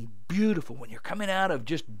beautiful when you're coming out of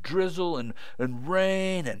just drizzle and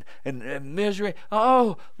rain and misery.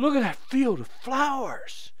 Oh, look at that field of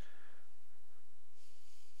flowers.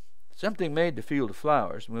 Something made the field of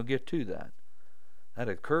flowers, and we'll get to that. That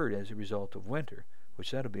occurred as a result of winter,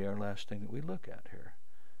 which that'll be our last thing that we look at here.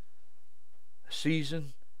 The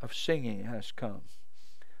season of singing has come.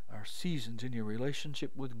 Our seasons in your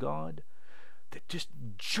relationship with God, that just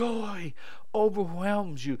joy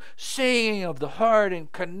overwhelms you. Singing of the heart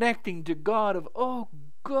and connecting to God of, oh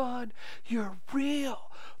God, you're real.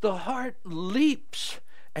 The heart leaps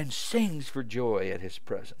and sings for joy at His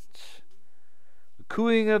presence. The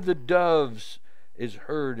cooing of the doves is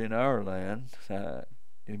heard in our land.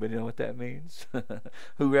 Anybody know what that means?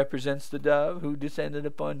 Who represents the dove? Who descended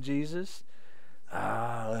upon Jesus?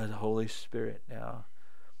 The Holy Spirit now.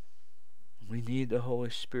 We need the Holy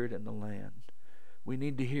Spirit in the land. We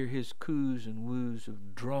need to hear His coos and woos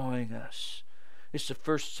of drawing us. It's the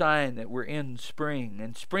first sign that we're in spring.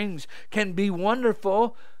 And springs can be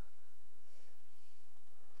wonderful.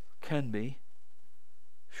 Can be.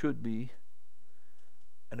 Should be.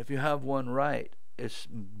 And if you have one right, it's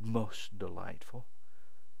most delightful.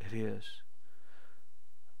 It is.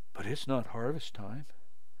 But it's not harvest time.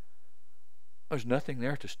 There's nothing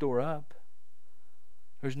there to store up.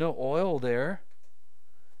 There's no oil there.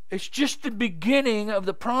 It's just the beginning of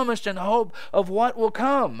the promise and hope of what will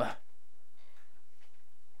come.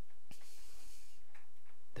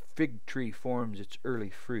 The fig tree forms its early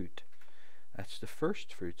fruit. That's the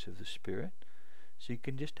first fruits of the Spirit. So you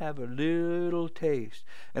can just have a little taste.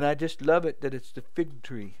 And I just love it that it's the fig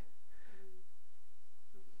tree.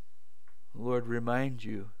 The Lord reminds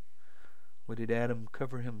you, what did Adam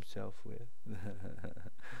cover himself with?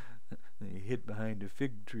 He hid behind a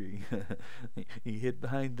fig tree. He hid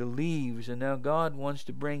behind the leaves. And now God wants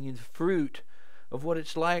to bring you the fruit of what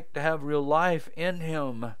it's like to have real life in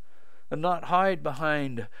Him, and not hide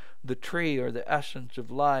behind the tree or the essence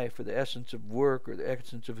of life or the essence of work or the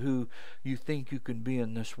essence of who you think you can be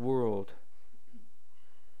in this world.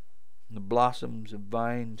 And the blossoms of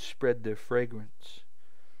vines spread their fragrance.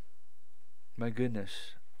 My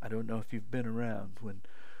goodness, I don't know if you've been around when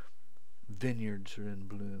vineyards are in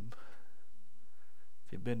bloom.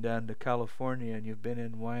 If you've been down to California and you've been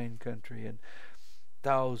in wine country and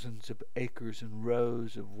thousands of acres and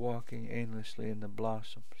rows of walking aimlessly in the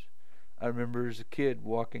blossoms. I remember as a kid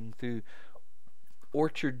walking through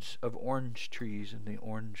orchards of orange trees and the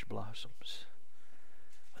orange blossoms.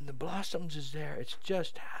 When the blossoms is there, it's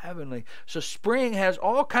just heavenly. So spring has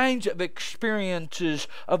all kinds of experiences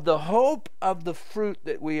of the hope of the fruit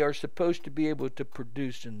that we are supposed to be able to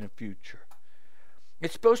produce in the future.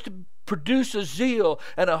 It's supposed to produce a zeal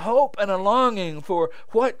and a hope and a longing for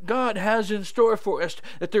what God has in store for us.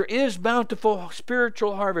 That there is bountiful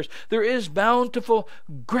spiritual harvest. There is bountiful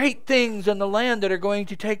great things in the land that are going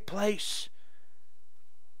to take place.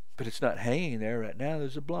 But it's not hanging there right now.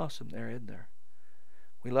 There's a blossom there, isn't there?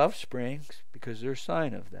 We love springs because they're a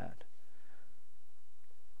sign of that.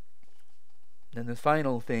 And the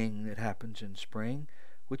final thing that happens in spring,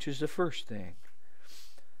 which is the first thing.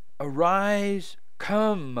 Arise,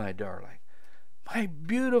 come, my darling. My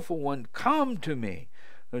beautiful one, come to me.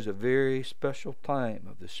 There's a very special time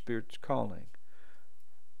of the Spirit's calling.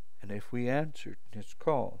 And if we answer His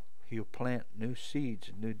call, He'll plant new seeds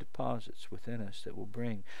and new deposits within us that will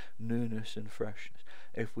bring newness and freshness.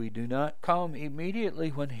 If we do not come immediately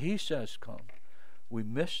when He says come, we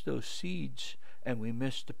miss those seeds and we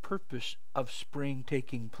miss the purpose of spring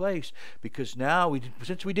taking place, because now,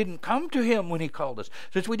 since we didn't come to Him when He called us,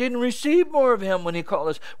 since we didn't receive more of Him when He called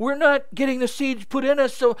us, we're not getting the seeds put in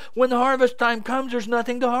us, so when the harvest time comes, there's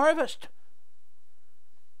nothing to harvest.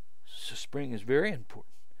 So spring is very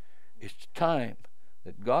important. It's the time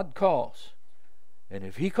that God calls, and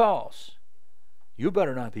if He calls, you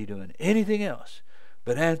better not be doing anything else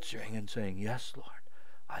but answering and saying, yes, Lord,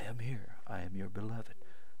 I am here. I am your beloved.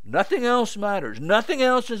 Nothing else matters. Nothing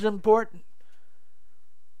else is important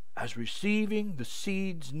as receiving the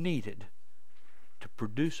seeds needed to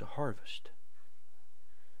produce a harvest.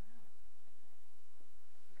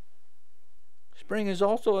 Spring is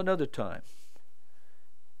also another time.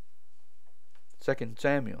 2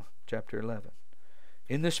 Samuel chapter 11.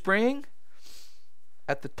 In the spring,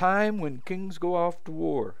 at the time when kings go off to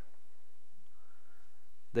war,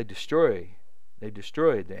 they destroyed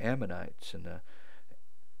the Ammonites and the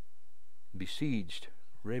besieged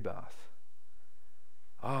Rabath.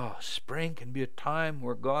 Spring can be a time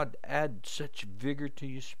where God adds such vigor to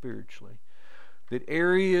you spiritually that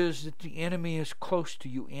areas that the enemy is close to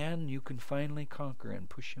you in, you can finally conquer and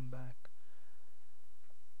push him back.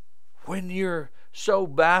 when you're so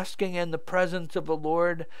basking in the presence of the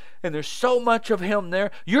Lord and there's so much of Him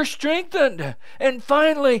there, you're strengthened. And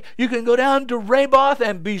finally, you can go down to Raboth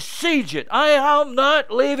and besiege it. I am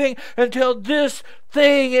not leaving until this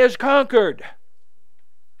thing is conquered.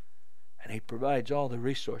 And He provides all the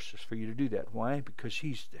resources for you to do that. Why? Because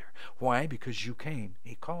He's there. Why? Because you came.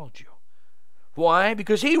 He called you. Why?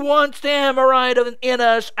 Because He wants the Amorite in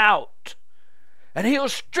us out. And He'll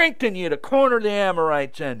strengthen you to corner the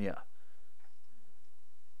Amorites in you,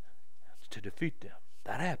 to defeat them.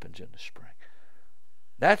 That happens in the spring.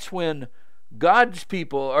 That's when God's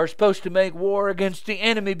people are supposed to make war against the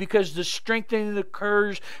enemy, because the strengthening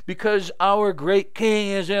occurs because our great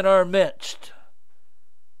King is in our midst.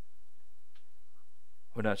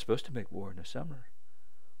 We're not supposed to make war in the summer.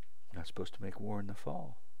 We're not supposed to make war in the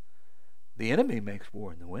fall. The enemy makes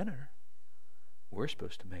war in the winter. We're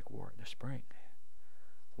supposed to make war in the spring.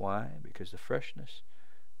 Why? Because the freshness,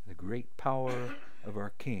 the great power of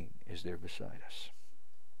our King is there beside us.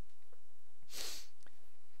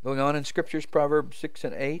 Going on in Scriptures, Proverbs 6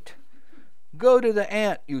 and 8. Go to the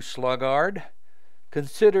ant, you sluggard.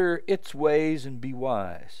 Consider its ways and be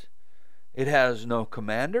wise. It has no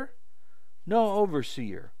commander, no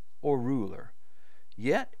overseer or ruler.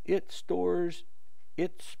 Yet it stores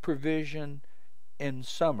its provision in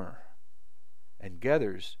summer and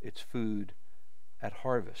gathers its food at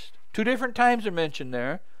harvest. Two different times are mentioned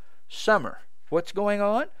there. Summer. What's going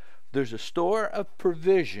on? There's a store of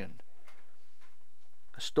provision.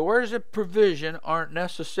 Stores of provision aren't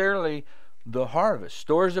necessarily the harvest.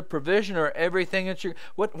 Stores of provision are everything that you...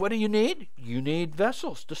 What do you need? You need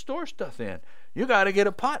vessels to store stuff in. You got to get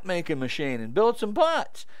a pot making machine and build some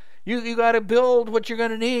pots. You got to build what you're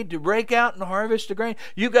going to need to break out and harvest the grain.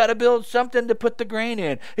 You got to build something to put the grain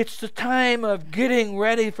in. It's the time of getting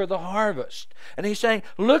ready for the harvest. And He's saying,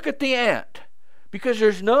 look at the ant, because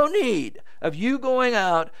there's no need of you going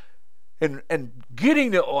out and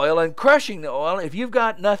getting the oil and crushing the oil if you've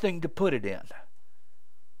got nothing to put it in.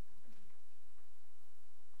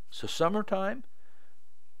 So summertime's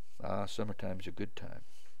a good time.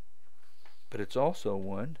 But it's also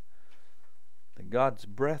one that God's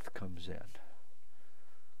breath comes in.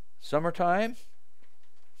 Summertime,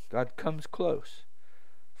 God comes close.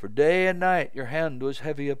 For day and night your hand was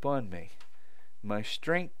heavy upon me. My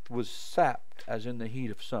strength was sapped as in the heat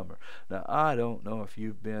of summer. Now, I don't know if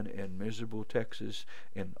you've been in miserable Texas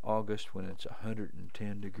in August when it's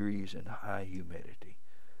 110 degrees and high humidity.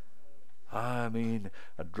 I mean,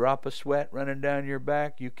 a drop of sweat running down your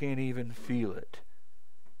back, you can't even feel it.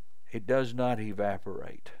 It does not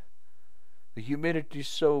evaporate. The humidity is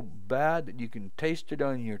so bad that you can taste it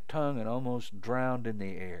on your tongue and almost drowned in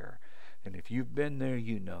the air. And if you've been there,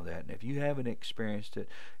 you know that. And if you haven't experienced it,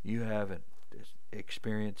 you haven't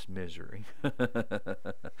experienced misery.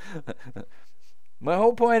 My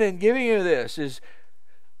whole point in giving you this is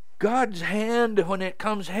God's hand, when it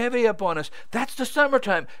comes heavy upon us, that's the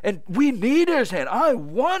summertime. And we need His hand. I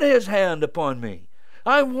want His hand upon me.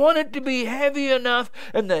 I want it to be heavy enough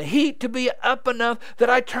and the heat to be up enough that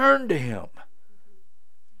I turn to Him.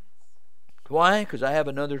 Why? Because I have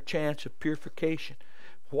another chance of purification.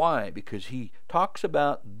 Why? Because He talks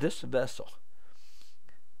about this vessel.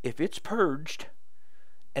 If it's purged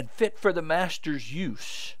and fit for the Master's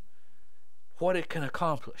use, what it can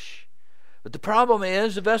accomplish. But the problem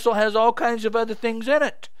is the vessel has all kinds of other things in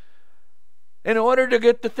it. In order to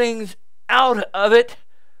get the things out of it,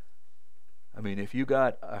 I mean, if you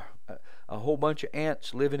got a whole bunch of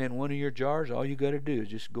ants living in one of your jars, all you got to do is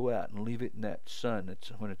just go out and leave it in that sun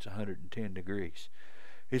when it's 110 degrees.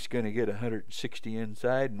 It's going to get 160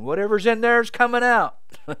 inside, and whatever's in there is coming out.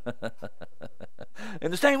 In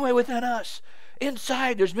the same way within us.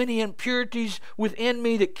 Inside, there's many impurities within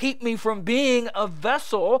me that keep me from being a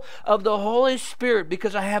vessel of the Holy Spirit,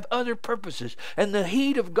 because I have other purposes. And the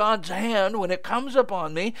heat of God's hand, when it comes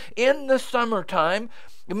upon me in the summertime,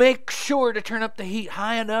 make sure to turn up the heat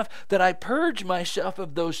high enough that I purge myself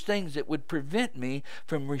of those things that would prevent me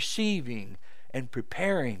from receiving and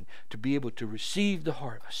preparing to be able to receive the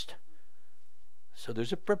harvest. So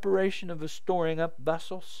there's a preparation of a storing up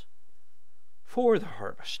vessels for the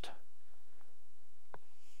harvest.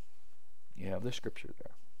 You have the scripture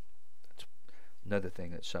there. That's another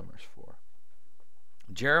thing that summer's for.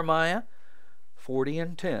 Jeremiah 40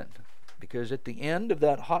 and 10. Because at the end of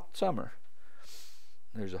that hot summer,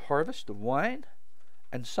 there's a harvest of wine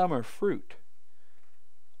and summer fruit,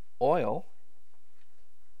 oil,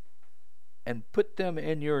 and put them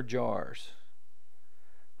in your jars.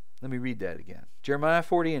 Let me read that again. Jeremiah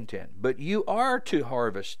 40 and 10. But you are to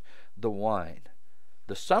harvest the wine,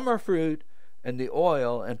 the summer fruit, and the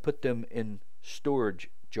oil, and put them in storage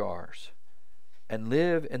jars and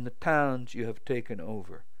live in the towns you have taken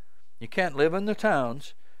over. You can't live in the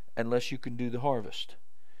towns unless you can do the harvest.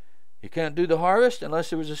 You can't do the harvest unless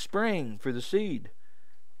there was a spring for the seed.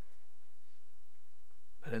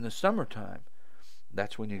 But in the summertime,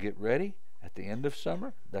 that's when you get ready. At the end of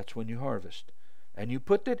summer, that's when you harvest. And you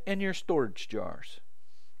put it in your storage jars.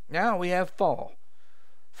 Now we have fall.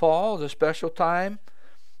 Fall is a special time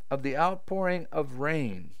of the outpouring of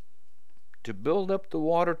rain to build up the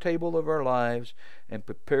water table of our lives and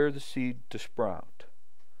prepare the seed to sprout.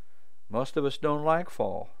 Most of us don't like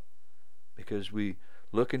fall because we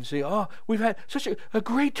look and see, oh, we've had such a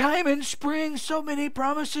great time in spring, so many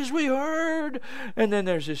promises we heard. And then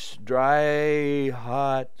there's this dry,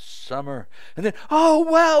 hot summer. And then, oh,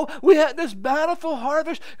 wow, we had this bountiful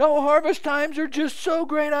harvest. Oh, harvest times are just so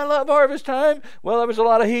great. I love harvest time. Well, there was a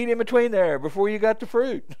lot of heat in between there before you got the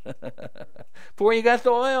fruit, before you got the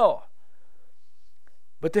oil.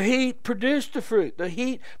 But the heat produced the fruit. The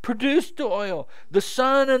heat produced the oil. The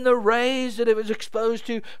sun and the rays that it was exposed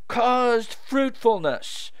to caused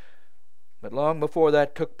fruitfulness. But long before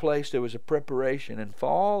that took place, there was a preparation. And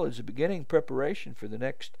fall is the beginning preparation for the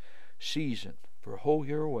next season, for a whole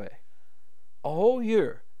year away. A whole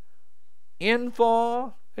year. In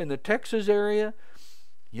fall, in the Texas area,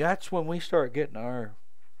 that's when we start getting our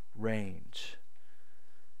rains.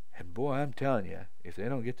 And boy, I'm telling you, if they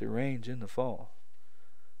don't get the rains in the fall,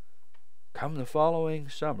 come the following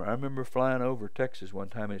summer, I remember flying over Texas one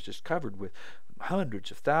time, and it's just covered with hundreds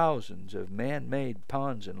of thousands of man-made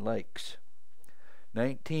ponds and lakes.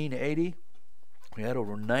 1980, we had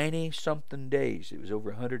over 90-something days. It was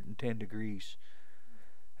over 110 degrees.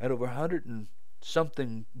 Had over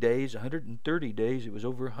 100-something days, 130 days, it was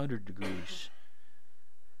over 100 degrees.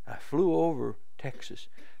 I flew over Texas,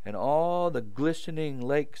 and all the glistening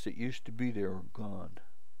lakes that used to be there were gone.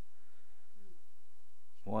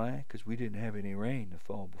 Why? Because we didn't have any rain the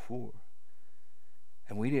fall before.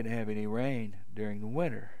 And we didn't have any rain during the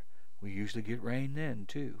winter. We usually get rain then,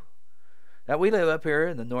 too. Now, we live up here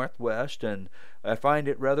in the Northwest, and I find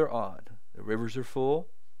it rather odd. The rivers are full.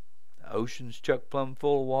 The ocean's chock plumb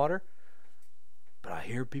full of water. But I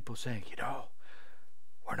hear people saying,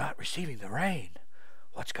 we're not receiving the rain.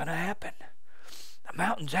 What's going to happen? The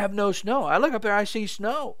mountains have no snow. I look up there, I see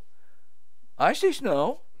snow. I see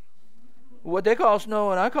snow. What they call snow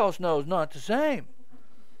and I call snow is not the same.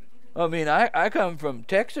 I mean, I come from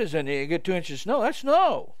Texas, and you get 2 inches of snow. That's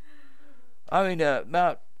snow. I mean,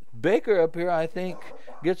 Mount Baker up here, I think,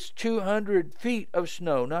 gets 200 feet of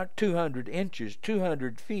snow, not 200 inches,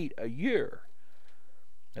 200 feet a year.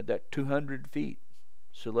 And that 200 feet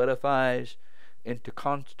solidifies into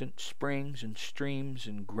constant springs and streams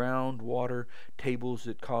and groundwater tables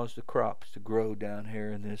that cause the crops to grow down here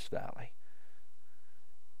in this valley.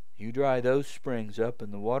 You dry those springs up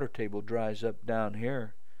and the water table dries up down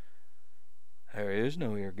here. There is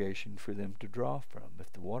no irrigation for them to draw from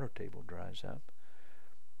if the water table dries up.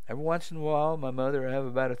 Every once in a while, my mother will have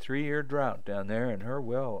about a 3-year drought down there, and her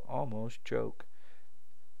well almost choke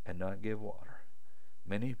and not give water.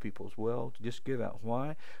 Many people's wells just give out.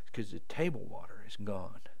 Why? Because the table water is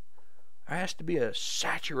gone. There has to be a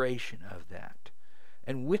saturation of that.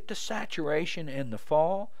 And with the saturation in the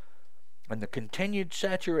fall, and the continued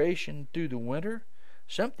saturation through the winter,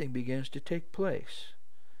 something begins to take place.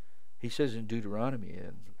 He says in Deuteronomy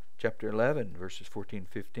in chapter 11, verses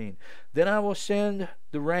 14-15, "Then I will send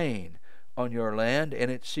the rain on your land in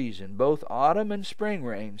its season, both autumn and spring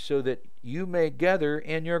rain, so that you may gather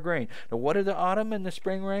in your grain." Now, what are the autumn and the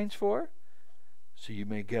spring rains for? So you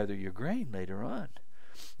may gather your grain later on.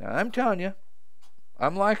 Now, I'm telling you,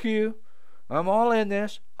 I'm like you. I'm all in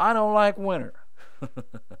this. I don't like winter.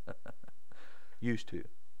 Used to.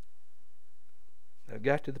 I've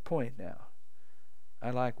got to the point now. I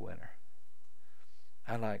like winter.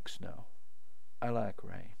 I like snow. I like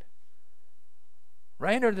rain.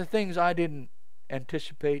 Rain are the things I didn't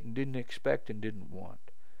anticipate and didn't expect and didn't want.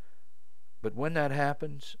 But when that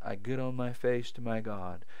happens, I get on my face to my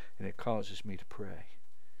God, and it causes me to pray.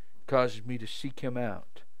 It causes me to seek Him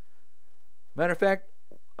out. Matter of fact,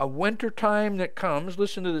 a winter time that comes,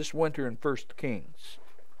 listen to this winter in 1 Kings.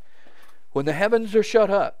 When the heavens are shut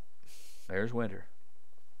up, there's winter,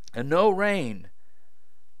 and no rain.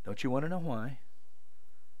 Don't you want to know why?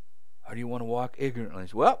 Or do you want to walk ignorantly?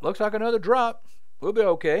 Well, looks like another drop. We'll be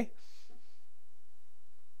okay.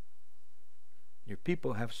 Your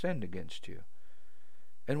people have sinned against you.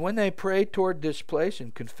 And when they pray toward this place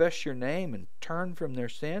and confess your name and turn from their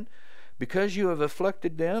sin, because you have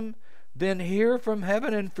afflicted them, then hear from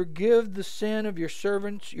heaven and forgive the sin of your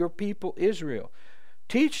servants, your people Israel.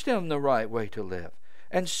 Teach them the right way to live,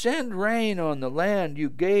 and send rain on the land you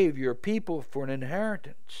gave your people for an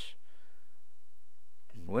inheritance.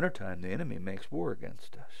 In wintertime, the enemy makes war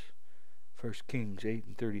against us. 1 Kings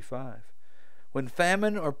 8:35. When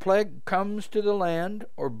famine or plague comes to the land,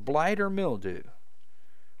 or blight or mildew,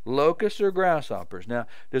 locusts or grasshoppers. Now,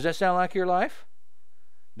 does that sound like your life?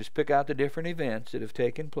 Just pick out the different events that have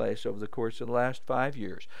taken place over the course of the last 5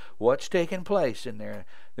 years. What's taken place in there?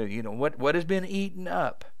 You know, what has been eaten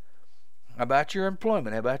up? How about your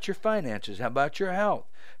employment? How about your finances? How about your health?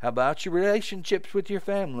 How about your relationships with your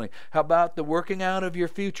family? How about the working out of your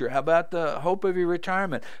future? How about the hope of your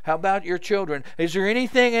retirement? How about your children? Is there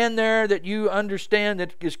anything in there that you understand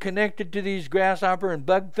that is connected to these grasshopper and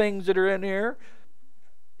bug things that are in here?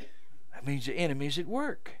 That means the enemy's at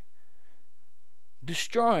work,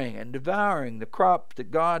 destroying and devouring the crop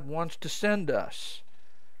that God wants to send us.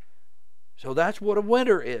 So that's what a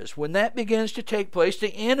winter is. When that begins to take place,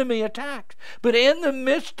 the enemy attacks. But in the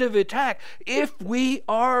midst of attack, if we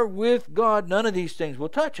are with God, none of these things will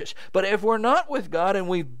touch us. But if we're not with God and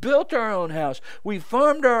we've built our own house, we've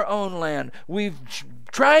farmed our own land, we've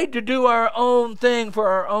tried to do our own thing for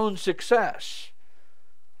our own success,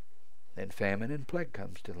 then famine and plague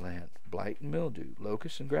comes to the land. Blight and mildew,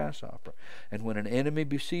 locust and grasshopper. And when an enemy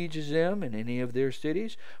besieges them in any of their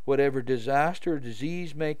cities, whatever disaster or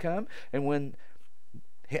disease may come, and when,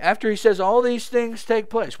 after he says all these things take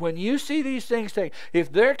place, when you see these things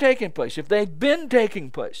if they're taking place, if they've been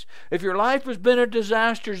taking place, if your life has been a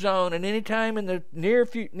disaster zone at any time in the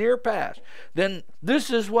near past, then this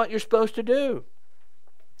is what you're supposed to do.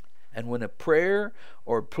 And when a prayer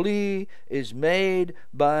or plea is made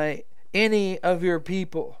by any of your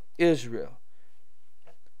people, Israel,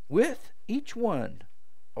 with each one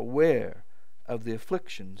aware of the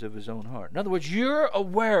afflictions of his own heart. In other words, you're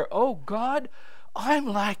aware, oh God, I'm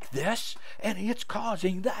like this, and it's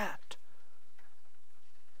causing that.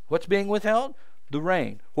 What's being withheld? The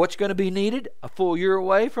rain. What's going to be needed a full year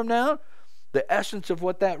away from now? The essence of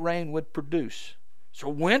what that rain would produce. So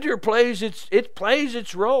winter plays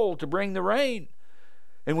its role to bring the rain.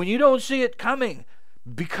 And when you don't see it coming,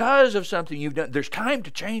 because of something you've done, there's time to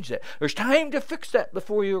change that. There's time to fix that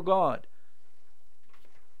before you're God.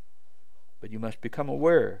 But you must become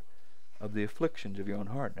aware of the afflictions of your own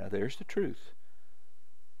heart. Now there's the truth.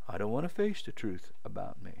 I don't want to face the truth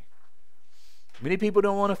about me. Many people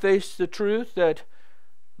don't want to face the truth that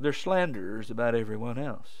they're slanderers about everyone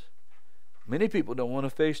else. Many people don't want to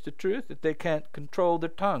face the truth that they can't control their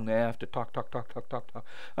tongue. They have to talk.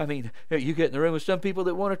 I mean, you get in the room with some people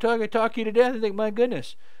that want to talk, they talk you to death and think, my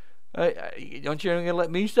goodness, don't you going to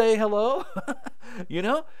let me say hello? You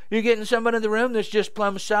know, you're getting somebody in the room that's just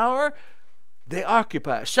plumb sour, they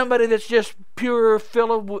occupy. Somebody that's just pure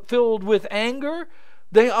filled with anger,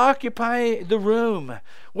 they occupy the room.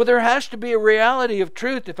 Well, there has to be a reality of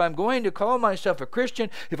truth. If I'm going to call myself a Christian,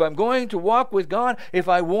 if I'm going to walk with God, if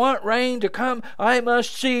I want rain to come, I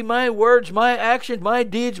must see my words, my actions, my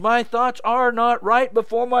deeds, my thoughts are not right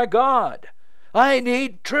before my God. I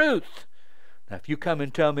need truth. Now, if you come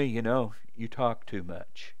and tell me, you know, you talk too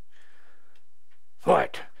much.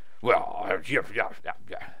 What? Well,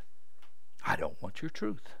 I don't want your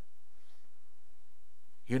truth.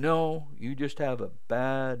 You know, you just have a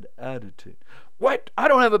bad attitude. What? I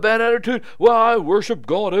don't have a bad attitude. Well, I worship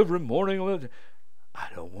God every morning. I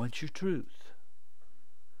don't want your truth.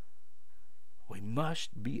 We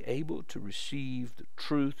must be able to receive the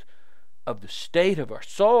truth of the state of our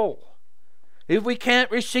soul. If we can't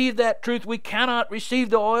receive that truth, we cannot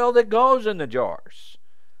receive the oil that goes in the jars.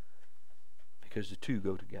 Because the two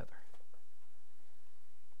go together.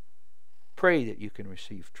 Pray that you can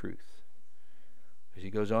receive truth. As he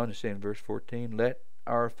goes on to say in verse 14, let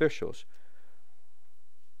our officials,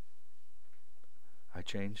 I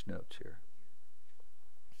changed notes here.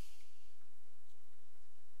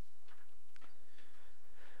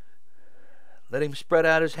 Let him spread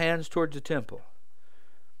out his hands towards the temple.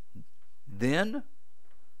 Then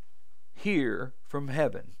hear from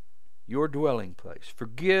heaven, your dwelling place.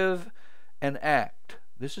 Forgive and act.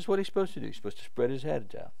 This is what he's supposed to do. He's supposed to spread his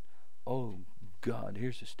hands out. Oh God,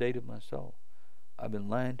 here's the state of my soul. I've been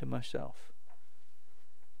lying to myself.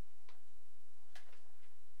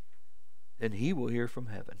 Then he will hear from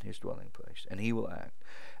heaven, his dwelling place, and he will act.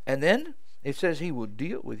 And then it says he will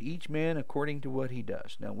deal with each man according to what he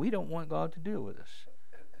does. Now, we don't want God to deal with us.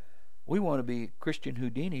 We want to be Christian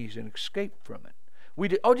Houdinis and escape from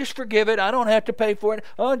it. Just forgive it. I don't have to pay for it.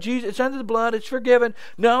 Oh, Jesus, it's under the blood. It's forgiven.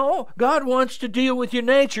 No, God wants to deal with your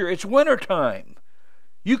nature. It's wintertime.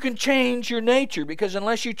 You can change your nature, because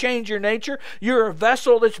unless you change your nature, you're a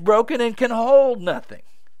vessel that's broken and can hold nothing.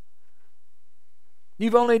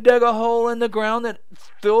 You've only dug a hole in the ground that's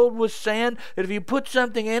filled with sand, that if you put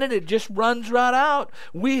something in it, it just runs right out.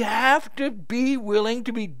 We have to be willing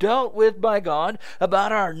to be dealt with by God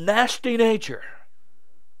about our nasty nature.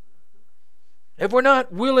 If we're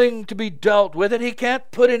not willing to be dealt with it, He can't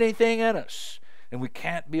put anything in us. And we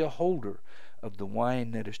can't be a holder of the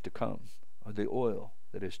wine that is to come, or the oil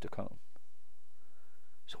that is to come.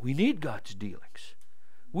 So we need God's dealings.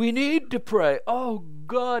 We need to pray, oh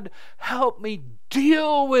God, help me,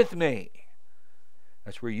 deal with me.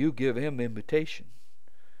 That's where you give Him invitation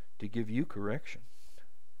to give you correction.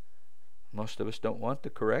 Most of us don't want the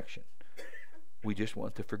correction. We just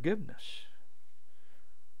want the forgiveness.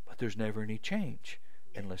 But there's never any change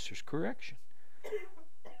unless there's correction.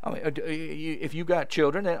 I mean, if you got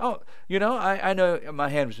children, and I know my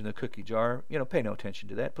hand was in the cookie jar. Pay no attention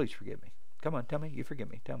to that. Please forgive me. Come on, tell me you forgive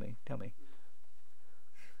me. Tell me.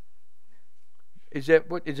 Is that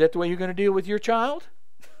the way you're going to deal with your child?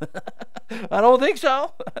 I don't think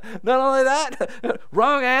so. Not only that,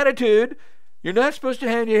 wrong attitude. You're not supposed to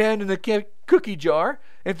have your hand in the cookie jar,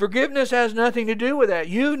 and forgiveness has nothing to do with that.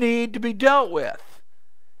 You need to be dealt with.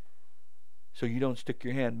 So you don't stick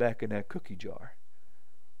your hand back in that cookie jar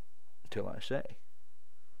until I say.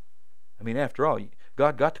 I mean, after all,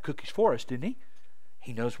 God got the cookies for us, didn't He?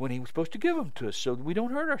 He knows when He was supposed to give them to us so that we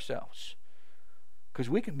don't hurt ourselves. Because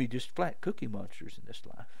we can be just flat cookie monsters in this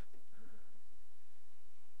life.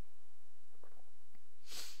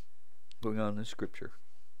 Going on in the Scripture.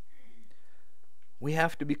 We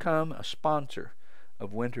have to become a sponsor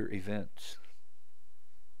of winter events.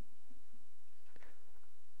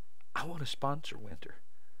 I want to sponsor winter.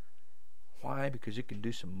 Why? Because it can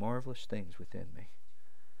do some marvelous things within me.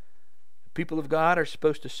 The people of God are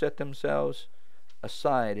supposed to set themselves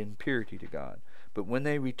aside in purity to God. But when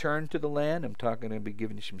they return to the land, I'm going to be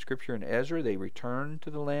giving you some scripture in Ezra. They returned to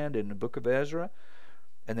the land in the book of Ezra,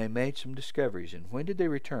 and they made some discoveries. And when did they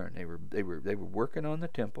return? They were working on the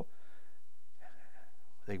temple.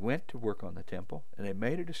 They went to work on the temple, and they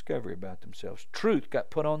made a discovery about themselves. Truth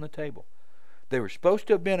got put on the table. They were supposed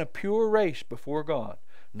to have been a pure race before God,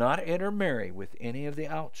 not intermarry with any of the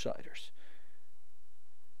outsiders.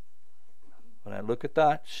 When I look at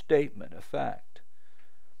that statement of fact,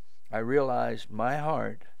 I realize my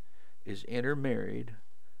heart is intermarried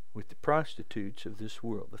with the prostitutes of this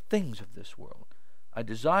world, the things of this world. I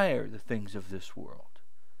desire the things of this world,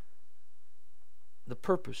 the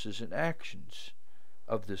purposes and actions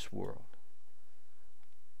of this world.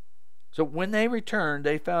 So when they returned,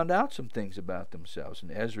 they found out some things about themselves. In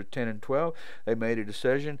Ezra 10 and 12, they made a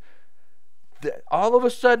decision that all of a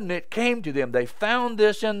sudden it came to them. They found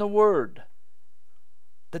this in the Word,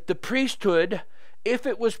 that the priesthood, if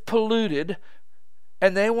it was polluted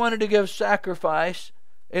and they wanted to give sacrifice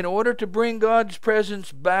in order to bring God's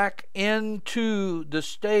presence back into the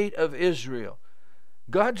state of Israel,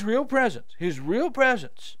 God's real presence, His real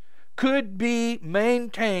presence, could be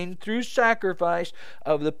maintained through sacrifice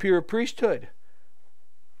of the pure priesthood.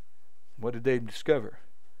 What did they discover?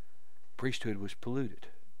 Priesthood was polluted.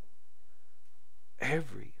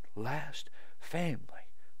 Every last family,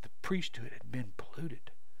 the priesthood had been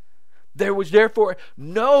polluted. There was therefore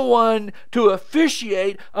no one to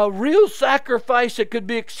officiate a real sacrifice that could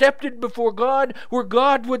be accepted before God, where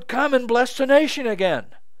God would come and bless the nation again.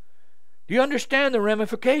 Do you understand the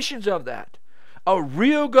ramifications of that? A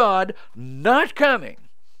real God not coming.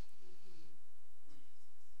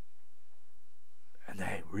 And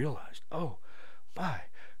they realized, oh my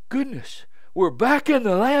goodness, we're back in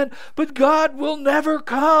the land, but God will never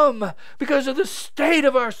come because of the state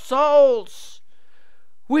of our souls.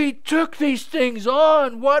 We took these things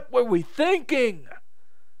on. What were we thinking?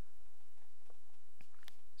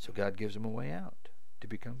 So God gives them a way out to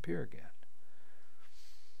become pure again.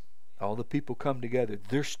 All the people come together.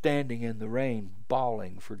 They're standing in the rain,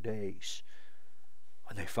 bawling for days.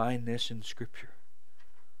 When they find this in Scripture,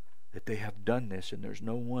 that they have done this and there's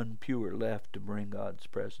no one pure left to bring God's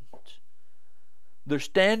presence. They're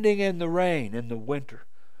standing in the rain in the winter.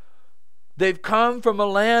 They've come from a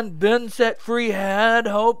land, been set free, had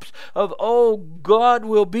hopes of, oh, God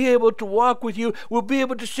will be able to walk with you. We'll be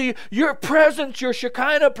able to see your presence, your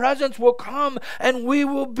Shekinah presence will come, and we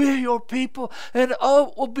will be your people. And oh,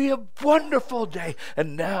 it will be a wonderful day.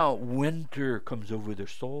 And now winter comes over their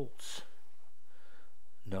souls.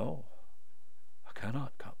 No, I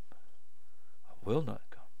cannot come. I will not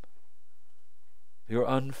come. You're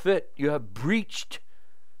unfit. You have breached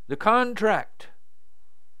the contract.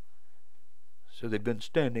 So they've been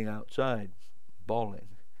standing outside, bawling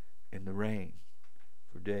in the rain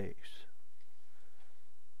for days.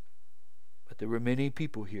 But there were many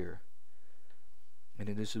people here. And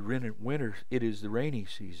it is the winter. It is the rainy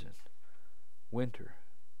season. Winter.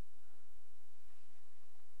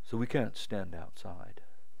 So we can't stand outside.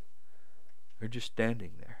 We're just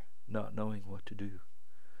standing there, not knowing what to do.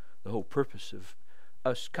 The whole purpose of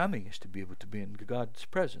us coming is to be able to be in God's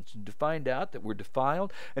presence, and to find out that we're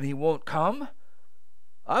defiled and He won't come.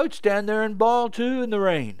 I would stand there and bawl too in the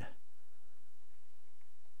rain.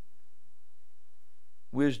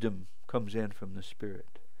 Wisdom comes in from the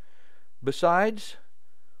Spirit. Besides,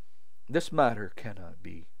 this matter cannot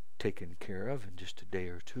be taken care of in just a day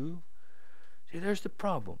or two. See, there's the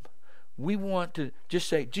problem. We want to just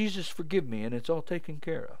say, Jesus, forgive me, and it's all taken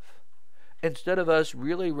care of. Instead of us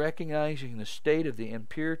really recognizing the state of the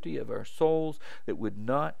impurity of our souls that would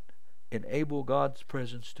not enable God's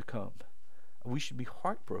presence to come. We should be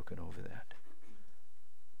heartbroken over that.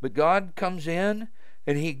 But God comes in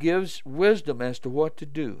and He gives wisdom as to what to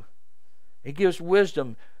do. He gives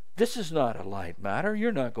wisdom. This is not a light matter.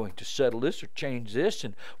 You're not going to settle this or change this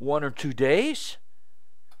in 1 or 2 days.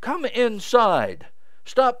 Come inside.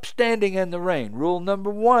 Stop standing in the rain. Rule number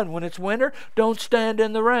 1, when it's winter, don't stand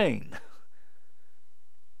in the rain.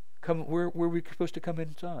 Where are we supposed to come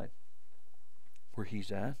inside? Where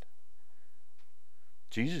He's at.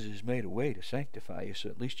 Jesus has made a way to sanctify you so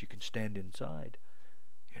at least you can stand inside.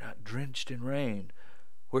 You're not drenched in rain,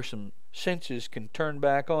 where some senses can turn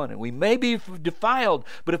back on. And we may be defiled,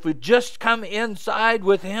 but if we just come inside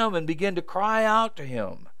with Him and begin to cry out to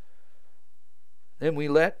Him, then we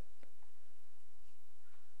let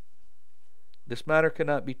this matter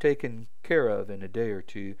cannot be taken care of in a day or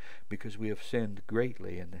two because we have sinned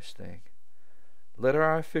greatly in this thing. Let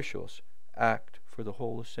our officials act for the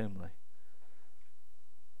whole assembly.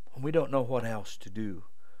 When we don't know what else to do,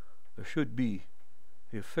 there should be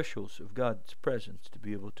the officials of God's presence to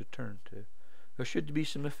be able to turn to. There should be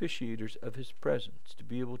some officiators of His presence to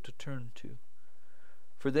be able to turn to.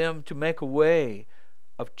 For them to make a way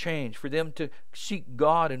of change. For them to seek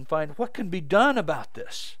God and find what can be done about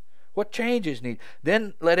this. What changes need.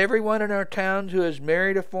 Then let everyone in our towns who has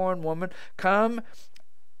married a foreign woman come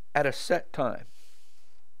at a set time.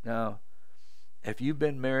 Now, if you've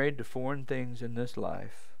been married to foreign things in this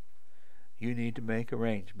life, you need to make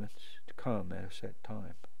arrangements to come at a set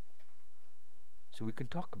time. So we can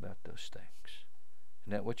talk about those things.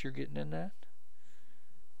 Isn't that what you're getting in that?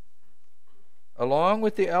 Along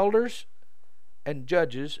with the elders and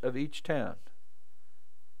judges of each town,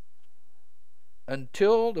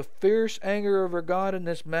 until the fierce anger of our God in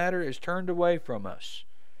this matter is turned away from us.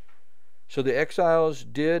 So the exiles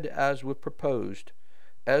did as was proposed.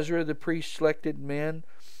 Ezra the priest selected men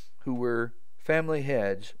who were family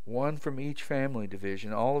heads, one from each family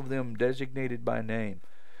division, all of them designated by name.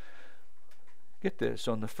 Get this,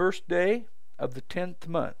 on the first day of the 10th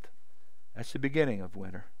month, that's the beginning of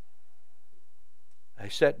winter, they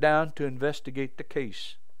sat down to investigate the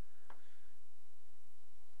case.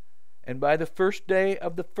 And by the first day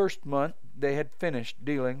of the first month, they had finished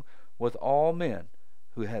dealing with all men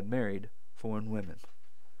who had married foreign women.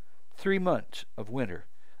 3 months of winter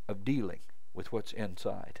of dealing with what's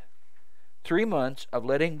inside. 3 months of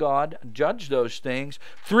letting God judge those things.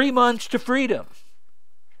 3 months to freedom.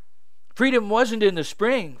 Freedom wasn't in the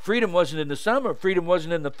spring. Freedom wasn't in the summer. Freedom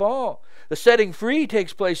wasn't in the fall. The setting free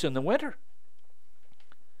takes place in the winter.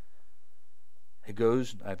 It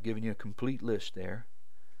goes, I've given you a complete list there.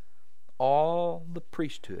 All the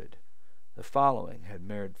priesthood, the following, had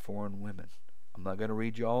married foreign women. I'm not going to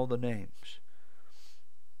read you all the names.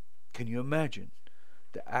 Can you imagine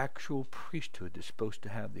the actual priesthood that's supposed to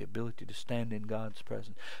have the ability to stand in God's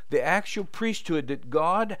presence? The actual priesthood that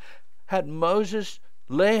God had Moses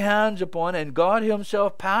lay hands upon, and God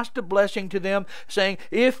Himself passed a blessing to them, saying,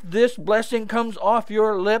 if this blessing comes off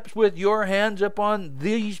your lips with your hands upon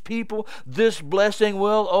these people, this blessing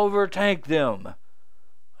will overtake them.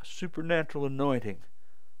 A supernatural anointing,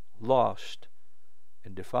 lost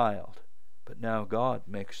and defiled. But now God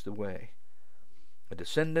makes the way. The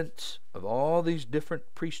descendants of all these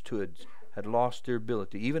different priesthoods had lost their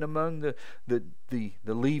ability. Even among the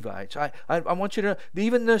Levites. I want you to know,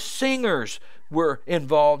 even the singers were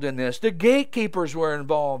involved in this. The gatekeepers were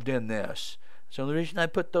involved in this. So the reason I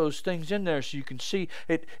put those things in there so you can see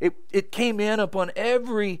it came in upon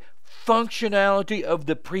every functionality of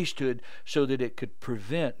the priesthood so that it could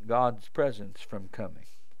prevent God's presence from coming.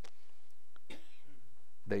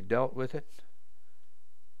 They dealt with it.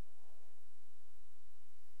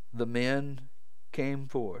 The men came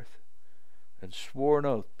forth and swore an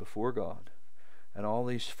oath before God. And all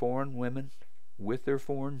these foreign women with their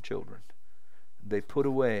foreign children, they put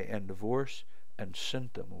away and divorced and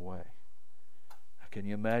sent them away. Can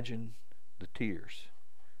you imagine the tears?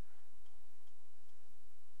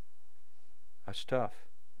 That's tough.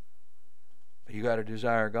 But you got to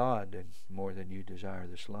desire God more than you desire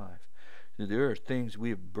this life. So there are things we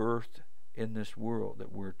have birthed in this world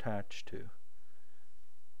that we're attached to.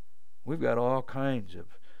 We've got all kinds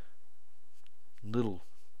of little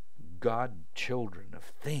God children of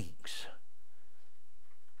things.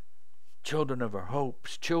 Children of our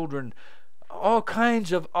hopes, children, all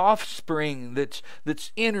kinds of offspring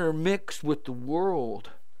that's intermixed with the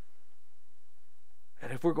world.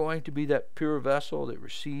 And if we're going to be that pure vessel that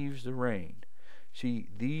receives the rain, see,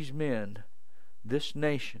 these men, this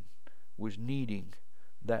nation, was needing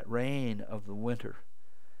that rain of the winter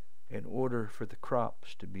in order for the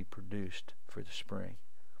crops to be produced for the spring.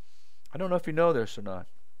 I don't know if you know this or not.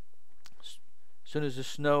 As soon as the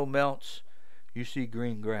snow melts, you see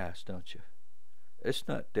green grass, don't you? It's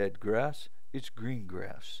not dead grass, it's green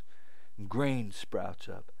grass. Grain sprouts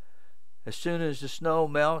up. As soon as the snow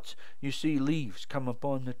melts, you see leaves come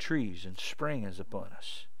upon the trees, and spring is upon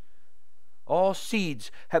us. All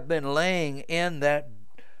seeds have been laying in that,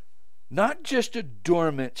 not just a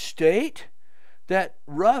dormant state. That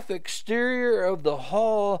rough exterior of the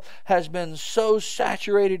hull has been so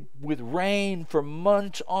saturated with rain for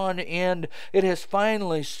months on end, it has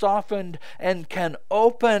finally softened and can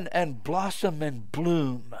open and blossom and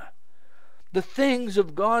bloom. The things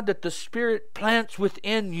of God that the Spirit plants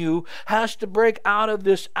within you has to break out of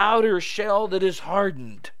this outer shell that is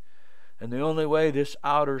hardened. And the only way this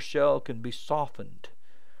outer shell can be softened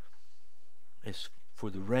is for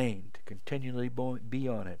the rain to continually be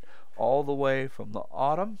on it, all the way from the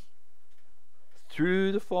autumn,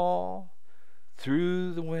 through the fall,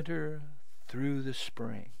 through the winter, through the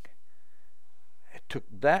spring. It took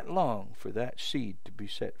that long for that seed to be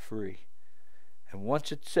set free. And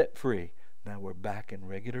once it's set free, now we're back in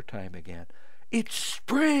regular time again. It's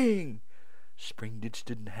spring! Spring just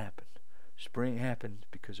didn't happen. Spring happened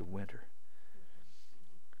because of winter.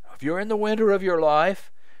 If you're in the winter of your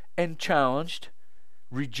life and challenged,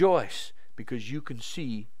 rejoice, because you can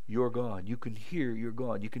see your God. You can hear your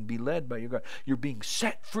God. You can be led by your God. You're being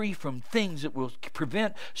set free from things that will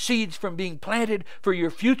prevent seeds from being planted for your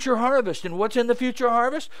future harvest. And what's in the future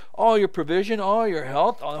harvest? All your provision, all your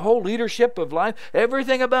health, the whole leadership of life.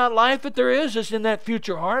 Everything about life that there is in that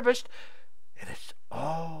future harvest. And it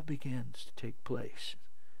all begins to take place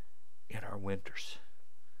in our winters.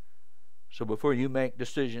 So before you make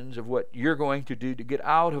decisions of what you're going to do to get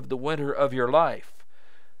out of the winter of your life,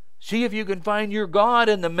 see if you can find your God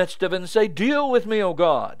in the midst of it and say, deal with me, O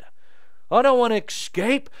God. I don't want to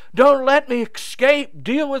escape. Don't let me escape.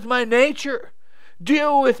 Deal with my nature.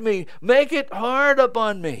 Deal with me. Make it hard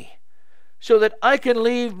upon me so that I can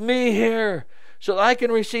leave me here, so that I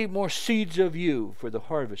can receive more seeds of you for the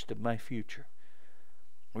harvest of my future.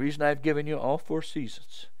 The reason I've given you all 4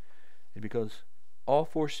 seasons is because all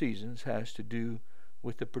 4 seasons has to do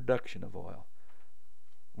with the production of oil.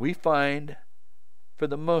 We find, for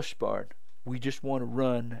the most part, we just want to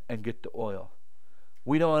run and get the oil.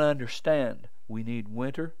 We don't understand. We need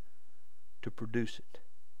winter to produce it.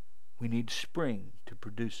 We need spring to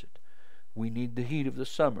produce it. We need the heat of the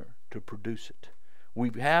summer to produce it.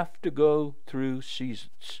 We have to go through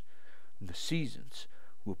seasons. And the seasons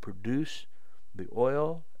will produce the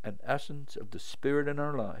oil and essence of the Spirit in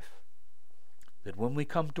our life, that when we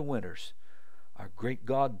come to winters, our great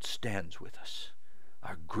God stands with us.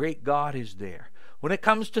 Our great God is there. When it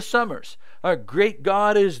comes to summers, our great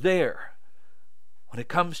God is there. When it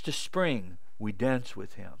comes to spring, we dance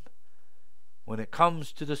with Him. When it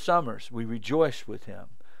comes to the summers, we rejoice with Him.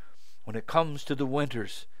 When it comes to the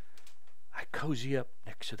winters, I cozy up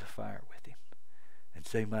next to the fire with Him and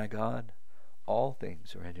say, my God, all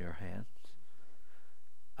things are in your hands.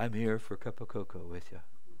 I'm here for a cup of cocoa with you.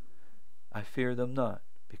 I fear them not,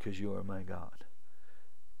 because you are my God.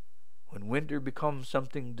 When winter becomes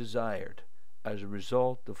something desired as a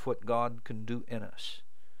result of what God can do in us,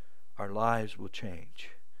 our lives will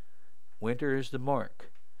change. Winter is the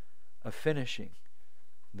mark of finishing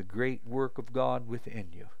the great work of God within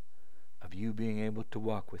you, of you being able to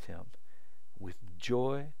walk with Him with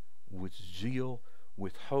joy, with zeal,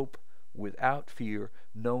 with hope, without fear,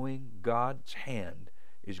 knowing God's hand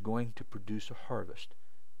is going to produce a harvest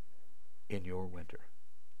in your winter.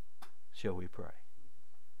 Shall we pray?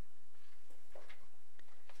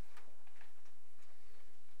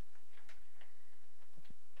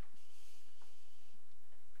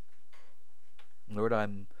 Lord,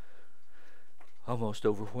 I'm almost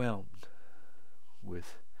overwhelmed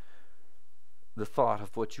with the thought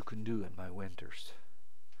of what you can do in my winters.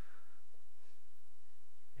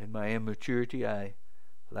 In my immaturity, I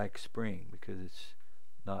like spring because it's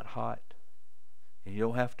not hot, and you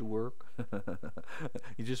don't have to work.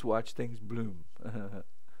 You just watch things bloom.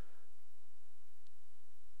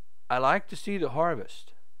 I like to see the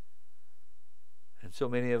harvest. And so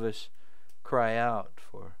many of us cry out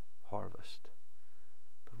for harvest.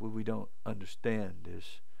 But what we don't understand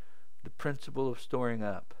is the principle of storing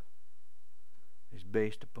up is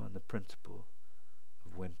based upon the principle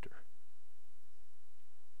of winter.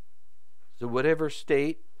 So whatever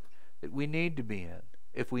state that we need to be in,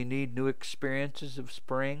 if we need new experiences of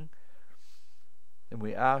spring, then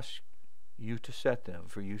we ask you to set them,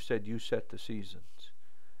 for you said you set the seasons.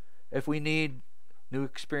 If we need new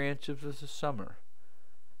experiences of the summer,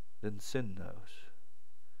 then send those.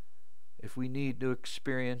 If we need new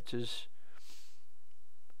experiences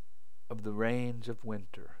of the rains of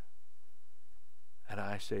winter, and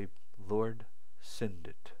I say, Lord, send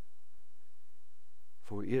it.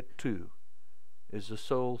 For it too is the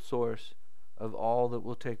sole source of all that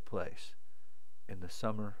will take place in the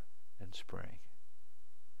summer and spring.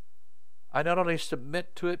 I not only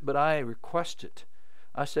submit to it, but I request it.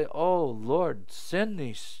 I say, oh Lord, send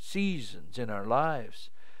these seasons in our lives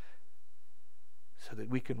so that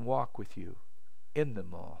we can walk with you in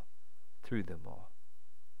them all, through them all.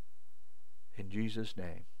 In Jesus'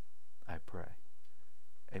 name, I pray.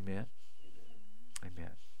 Amen. Amen.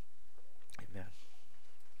 Amen. Amen.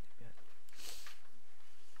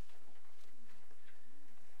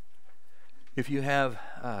 If you have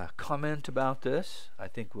a comment about this, I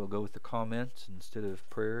think we'll go with the comments instead of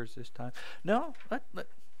prayers this time. No, let's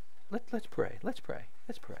pray. Let's pray.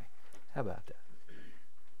 Let's pray. How about that?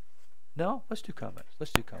 No, let's do comments.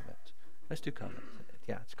 Let's do comments. Let's do comments.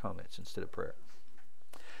 Yeah, it's comments instead of prayer.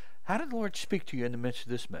 How did the Lord speak to you in the midst of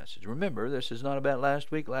this message? Remember, this is not about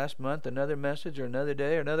last week, last month, another message, or another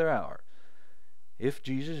day, or another hour. If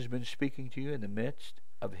Jesus has been speaking to you in the midst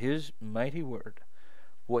of His mighty word,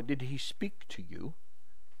 what did He speak to you?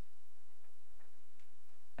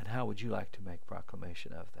 And how would you like to make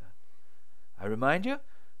proclamation of that? I remind you,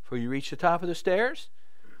 before you reach the top of the stairs,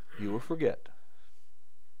 you will forget.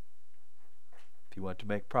 If you want to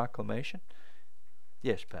make proclamation,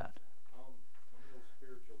 yes, Pat.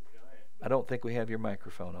 I don't think we have your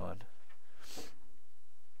microphone on.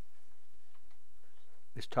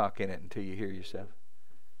 Just talk in it until you hear yourself.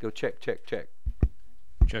 Go check, check, check.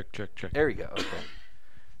 Check, check, check. There you go. Okay.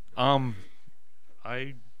 I'm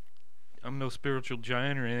no spiritual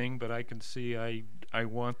giant or anything, but I can see I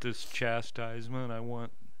want this chastisement.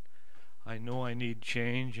 I know I need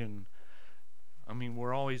change, and I mean I'm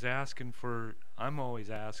always asking,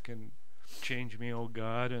 change me, oh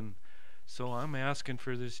God, and so I'm asking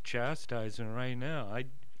for this chastisement right now. I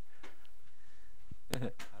don't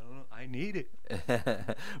know. I need it,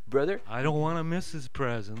 brother. I don't want to miss His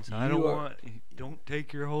presence. Don't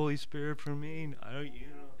take your Holy Spirit from me.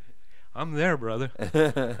 I'm there, brother.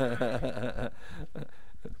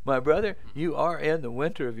 My brother, you are in the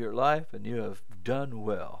winter of your life, and you have done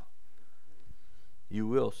well. You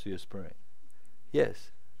will see a spring.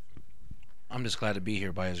 Yes. I'm just glad to be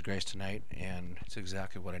here by His grace tonight, and it's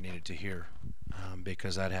exactly what I needed to hear,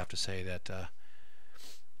 because I'd have to say that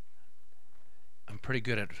I'm pretty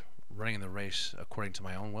good at running the race according to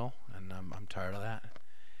my own will, and I'm tired of that.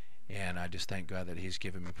 And I just thank God that He's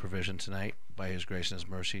given me provision tonight by His grace and His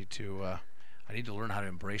mercy to, I need to learn how to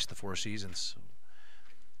embrace the 4 seasons.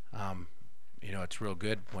 It's real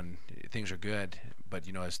good when things are good, but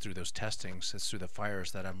it's through those testings, it's through the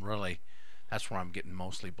fires that that's where I'm getting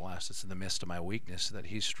mostly blessed. It's in the midst of my weakness that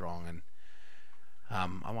He's strong, and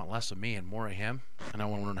I want less of me and more of Him, and I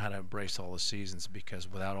want to learn how to embrace all the seasons, because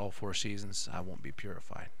without all 4 seasons, I won't be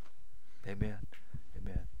purified. Amen.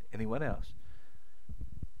 Amen. Anyone else?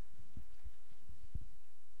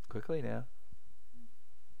 Quickly now.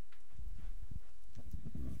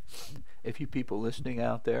 If you people listening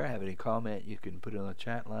out there have any comment, you can put it on the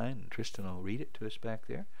chat line, and Tristan will read it to us back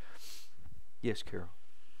there. Yes, Carol.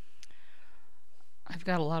 I've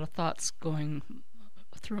got a lot of thoughts going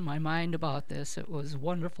through my mind about this. It was a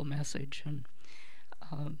wonderful message, and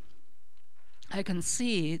I can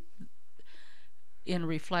see in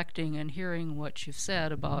reflecting and hearing what you've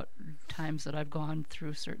said about times that I've gone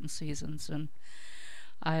through certain seasons, and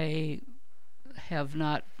I have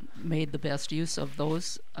not made the best use of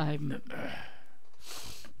those. I'm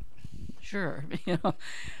sure,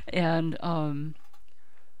 and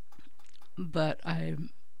but I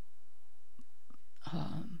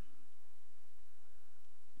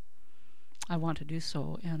want to do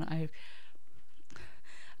so, and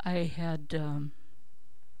I had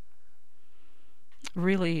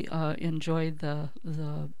really enjoyed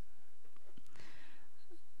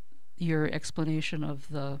your explanation of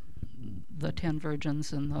the the 10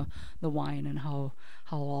 virgins and the wine, and how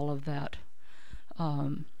all of that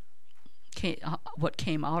what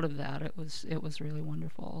came out of that. It was really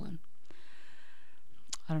wonderful. And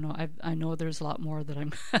I don't know. I know there's a lot more that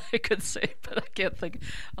I could say, but I can't think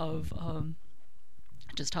of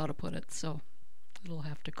just how to put it. So it'll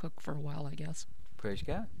have to cook for a while, I guess. Praise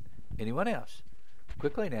God. Anyone else?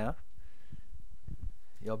 Quickly now.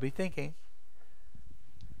 You'll be thinking.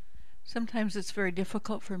 Sometimes it's very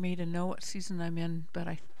difficult for me to know what season I'm in, but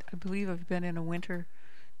I believe I've been in a winter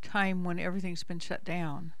time when everything's been shut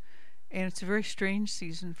down. And it's a very strange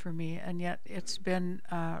season for me, and yet it's been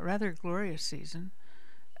a rather glorious season.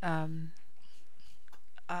 I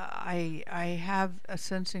have a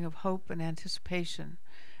sensing of hope and anticipation,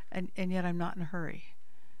 and yet I'm not in a hurry.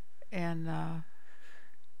 And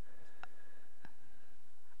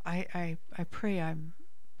I pray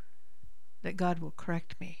that God will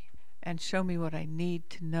correct me and show me what I need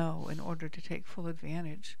to know in order to take full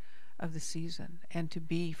advantage of the season and to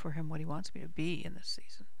be for Him what He wants me to be in this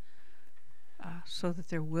season, so that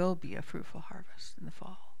there will be a fruitful harvest in the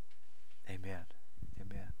fall. Amen.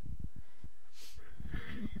 Amen.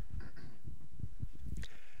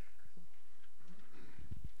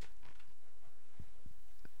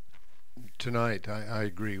 Tonight, I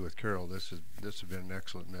agree with Carol. This has been an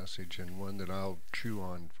excellent message, and one that I'll chew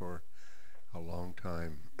on for a long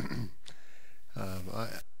time.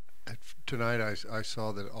 Tonight I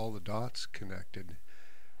saw that all the dots connected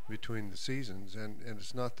between the seasons, and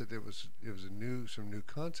it's not that it was some new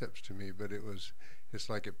concepts to me, but it's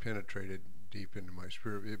like it penetrated deep into my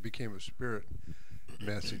spirit. It became a spirit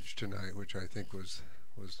message tonight, which I think was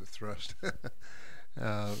the thrust.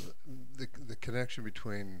 The connection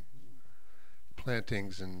between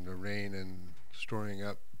plantings and the rain and storing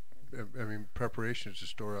up, I mean, preparations to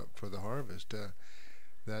store up for the harvest.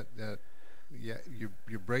 You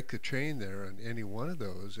break the chain there on any one of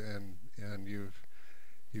those, and you've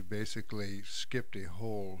basically skipped a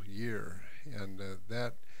whole year. And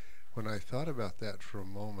that, when I thought about that for a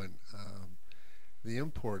moment, the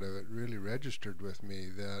import of it really registered with me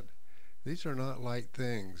that these are not light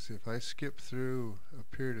things. If I skip through a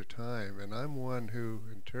period of time, and I'm one who,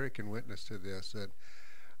 and Terry can witness to this, that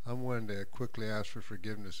I'm one to quickly ask for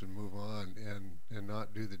forgiveness and move on, and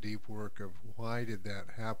not do the deep work of why did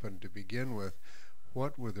that happen to begin with?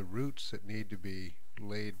 What were the roots that need to be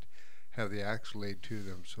laid, have the axe laid to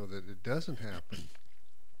them so that it doesn't happen?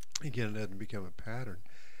 Again, it doesn't become a pattern.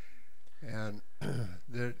 And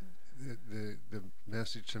the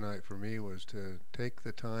message tonight for me was to take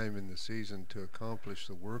the time in the season to accomplish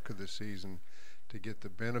the work of the season, to get the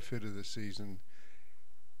benefit of the season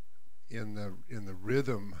in the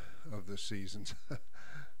rhythm of the seasons.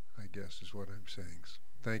 I guess is what I'm saying.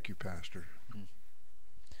 Thank you, Pastor.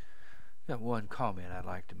 Got one comment I'd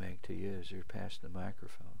like to make to you as you're passing the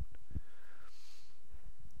microphone.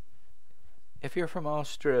 If you're from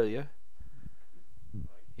Australia,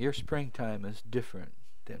 your springtime is different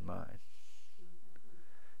than mine.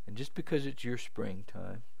 And just because it's your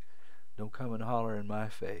springtime, don't come and holler in my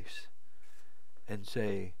face and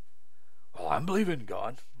say, well, I'm believing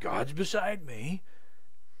God. God's beside me.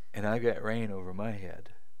 And I got rain over my head.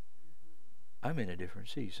 I'm in a different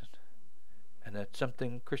season. And that's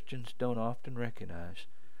something Christians don't often recognize.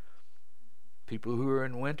 People who are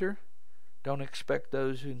in winter don't expect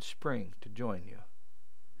those in spring to join you.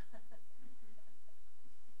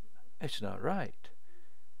 It's not right.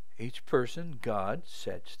 Each person God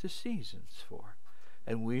sets the seasons for.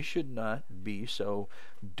 And we should not be so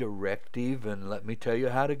directive and let me tell you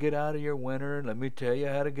how to get out of your winter and let me tell you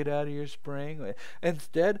how to get out of your spring.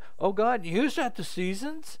 Instead, oh God, you set the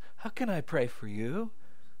seasons. How can I pray for you?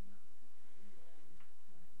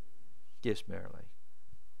 Yes, Marilee.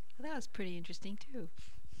 Well, that was pretty interesting too.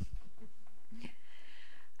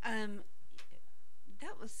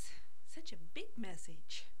 That was such a big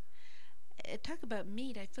message. Talk about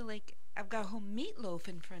meat. I feel like I've got a whole meatloaf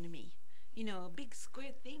in front of me. You know, a big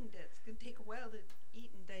square thing that's going to take a while to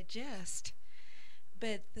eat and digest.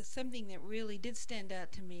 But something that really did stand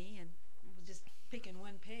out to me, and we'll just pick in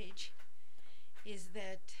one page, is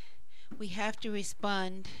that we have to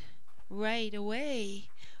respond right away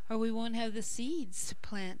or we won't have the seeds to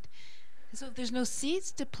plant. So if there's no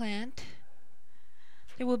seeds to plant,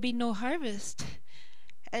 there will be no harvest.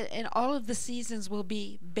 And all of the seasons will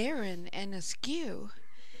be barren and askew.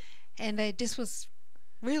 And I just was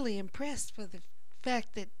really impressed with the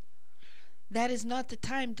fact that that is not the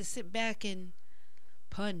time to sit back and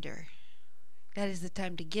ponder. That is the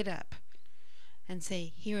time to get up and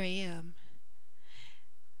say, here I am.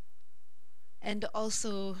 And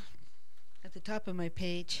also, at the top of my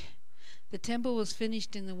page, The temple was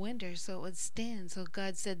finished in the winter, so it would stand. So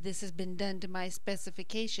God said, this has been done to my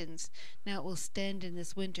specifications. Now it will stand in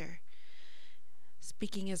this winter.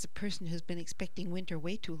 Speaking as a person who's been expecting winter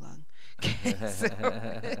way too long.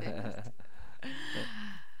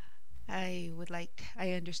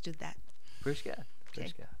 I understood that. Praise God.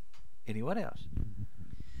 Praise God. Anyone else?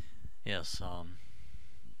 Yes, I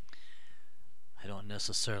don't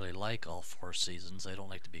necessarily like all 4 seasons. I don't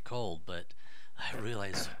like to be cold, but I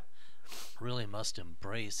realize really must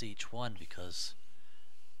embrace each one because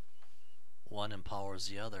one empowers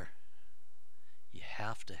the other. You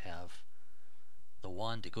have to have the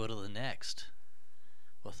one to go to the next.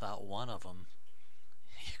 Without one of them,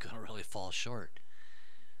 you're going to really fall short.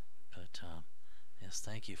 But yes,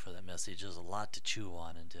 thank you for that message. There's a lot to chew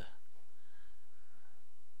on and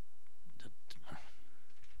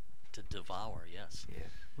to devour. Yes. Yes.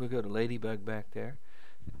 We'll go to Ladybug back there,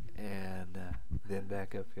 and then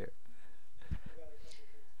back up here.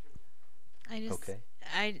 Okay.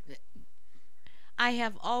 I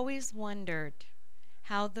have always wondered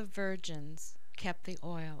how the virgins kept the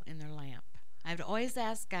oil in their lamp. I've always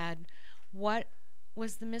asked God, what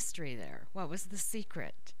was the mystery there? What was the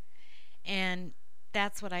secret? And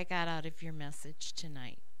that's what I got out of your message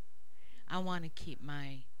tonight. I want to keep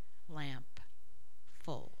my lamp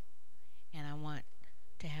full, and I want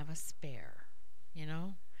to have a spare, you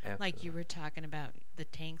know? Absolutely. Like you were talking about the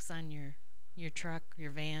tanks on your truck,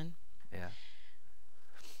 your van. Yeah.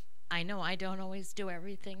 I know I don't always do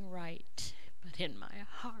everything right, but in my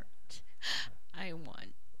heart, I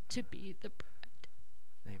want to be the bride.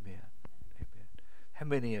 Amen. Amen. How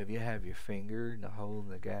many of you have your finger in the hole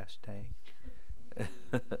in the gas tank?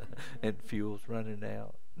 And fuel's running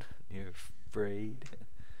out? You're afraid?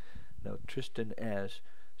 No, Tristan has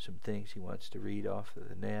some things he wants to read off of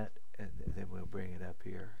the net, and then we'll bring it up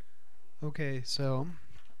here. Okay, so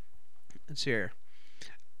it's here.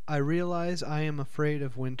 I realize I am afraid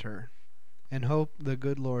of winter, and hope the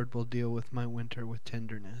good Lord will deal with my winter with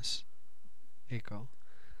tenderness. Echo.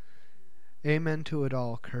 Amen to it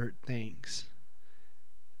all, Kurt. Thanks.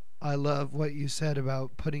 I love what you said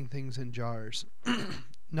about putting things in jars.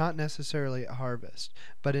 Not necessarily at harvest,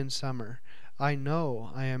 but in summer. I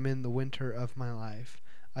know I am in the winter of my life.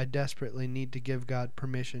 I desperately need to give God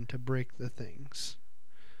permission to break the things.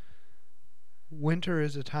 Winter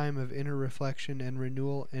is a time of inner reflection and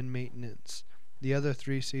renewal and maintenance. The other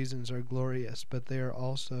 3 seasons are glorious, but they are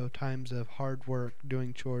also times of hard work,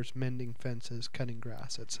 doing chores, mending fences, cutting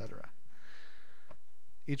grass, etc.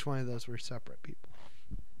 Each one of those were separate people.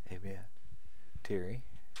 Amen. Terry?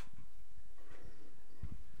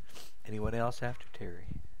 Anyone else after Terry?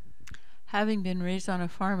 Having been raised on a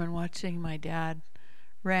farm and watching my dad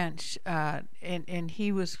ranch, and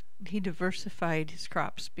he diversified his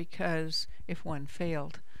crops because if one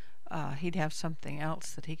failed, he'd have something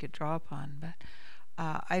else that he could draw upon. But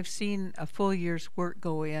I've seen a full year's work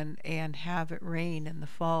go in and have it rain in the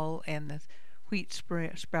fall, and the wheat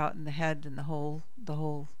sprout in the head, and the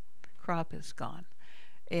whole crop is gone,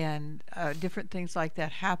 and different things like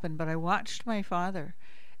that happen. But I watched my father,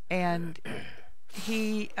 and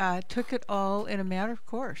he took it all in a matter of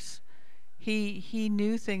course. He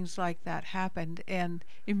knew things like that happened, and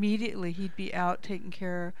immediately he'd be out taking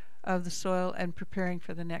care of the soil and preparing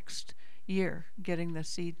for the next year, getting the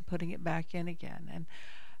seed and putting it back in again. And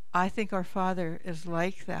I think our Father is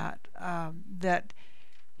like that, that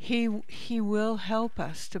he will help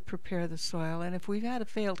us to prepare the soil. And if we've had a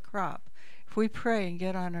failed crop, if we pray and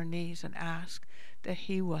get on our knees and ask, that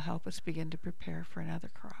he will help us begin to prepare for another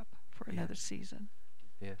crop, for another season.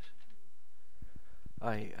 Yes.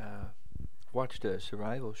 I watched a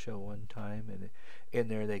survival show one time, and in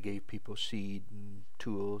there they gave people seed and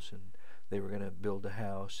tools, and they were going to build a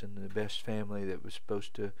house, and the best family that was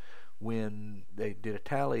supposed to win, they did a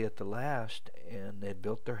tally at the last, and they'd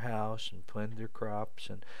built their house and planted their crops,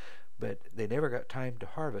 but they never got time to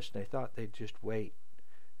harvest, and they thought they'd just wait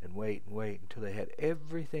and wait and wait until they had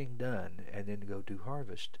everything done, and then go do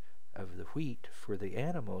harvest of the wheat for the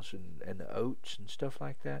animals and the oats and stuff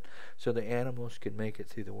like that, so the animals could make it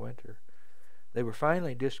through the winter. They were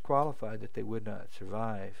finally disqualified that they would not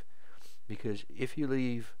survive, because if you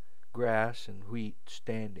leave grass and wheat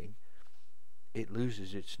standing, it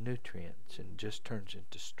loses its nutrients and just turns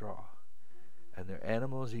into straw. And their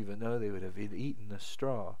animals, even though they would have eaten the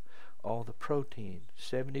straw, all the protein,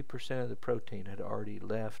 70% of the protein had already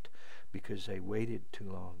left because they waited too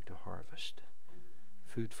long to harvest.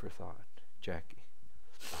 Food for thought. Jackie.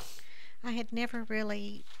 I had never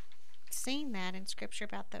really seen that in Scripture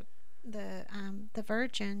about the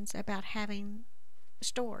virgins, about having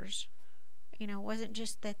stores. You know, it wasn't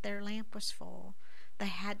just that their lamp was full, they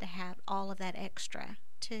had to have all of that extra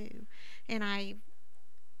too. And I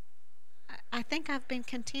think I've been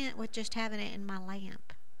content with just having it in my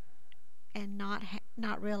lamp, and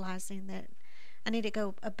not realizing that I need to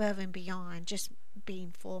go above and beyond just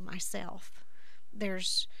being full myself.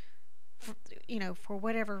 There's, for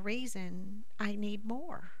whatever reason, I need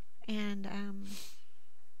more, and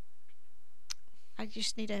I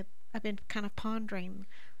just need to. I've been kind of pondering,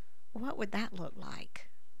 what would that look like,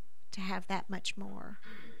 to have that much more?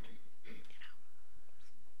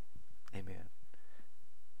 Amen.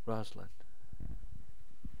 Rosalind.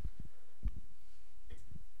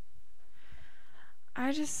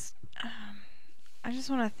 I just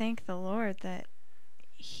want to thank the Lord that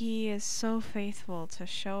He is so faithful to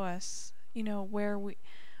show us, where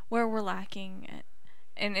we're lacking,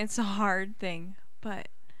 and it's a hard thing, but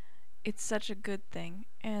it's such a good thing,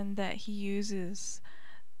 and that He uses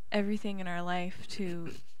everything in our life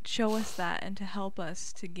to show us that and to help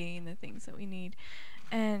us to gain the things that we need.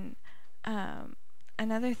 And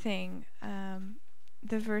another thing,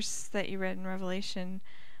 the verse that you read in Revelation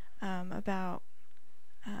about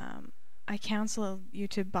I counsel you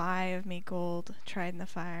to buy of me gold tried in the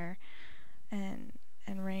fire and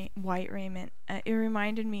white raiment. It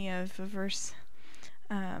reminded me of a verse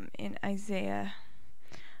in Isaiah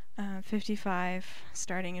 55,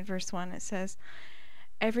 starting in verse 1. It says,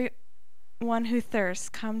 "Everyone who thirsts,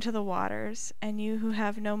 come to the waters, and you who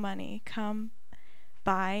have no money, come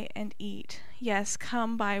buy and eat. Yes,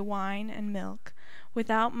 come buy wine and milk,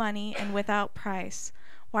 without money and without price.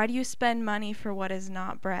 Why do you spend money for what is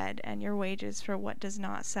not bread, and your wages for what does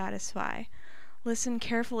not satisfy? Listen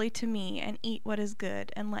carefully to me, and eat what is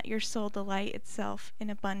good, and let your soul delight itself in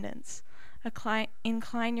abundance.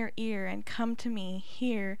 Incline your ear, and come to me,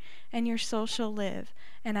 hear, and your soul shall live,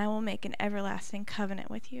 and I will make an everlasting covenant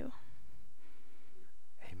with you."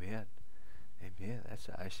 Amen. Amen. That's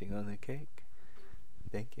the icing on the cake.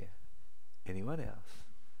 Thank you. Anyone else?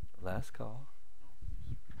 Last call.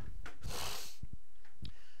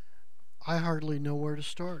 I hardly know where to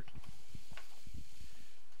start.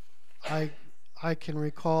 I can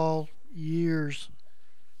recall years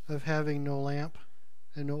of having no lamp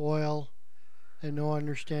and no oil and no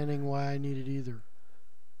understanding why I needed either.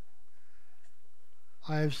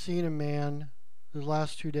 I have seen a man the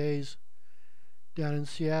last 2 days down in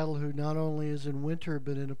Seattle who not only is in winter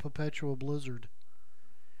but in a perpetual blizzard.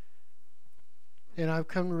 And I've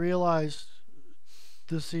come to realize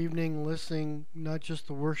this evening, listening not just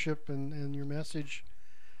the worship and your message,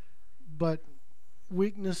 but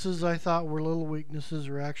weaknesses I thought were little weaknesses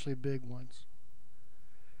are actually big ones.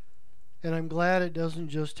 And I'm glad it doesn't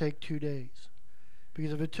just take 2 days,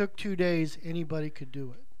 because if it took 2 days, anybody could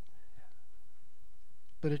do it.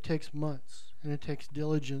 But it takes months, and it takes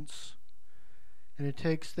diligence, and it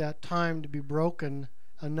takes that time to be broken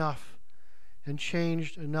enough and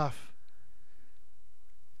changed enough,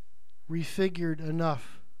 refigured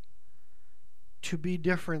enough to be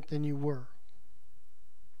different than you were.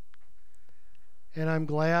 And I'm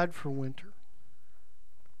glad for winter.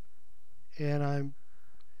 And I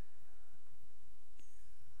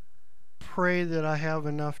pray that I have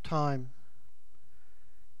enough time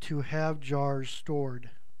to have jars stored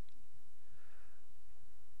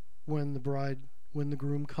when the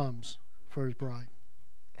groom comes for his bride.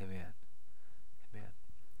 Amen. Amen.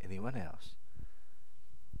 Anyone else?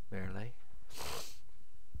 Marilee?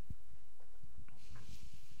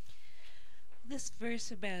 This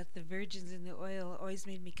verse about the virgins and the oil always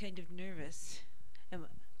made me kind of nervous.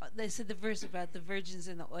 They said the verse about the virgins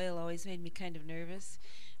and the oil always made me kind of nervous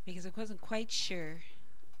because I wasn't quite sure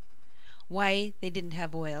why they didn't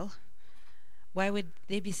have oil. Why would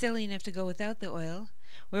they be silly enough to go without the oil?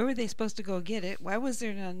 Where were they supposed to go get it? Why was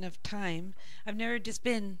there not enough time? I've never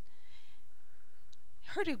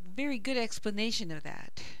heard a very good explanation of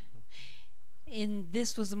that. And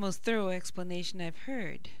this was the most thorough explanation I've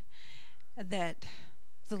heard, that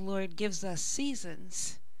the Lord gives us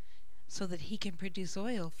seasons so that He can produce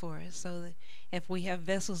oil for us, so that if we have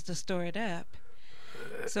vessels to store it up.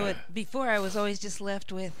 So before I was always just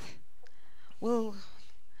left with, well,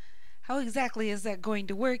 how exactly is that going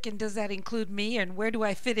to work, and does that include me, and where do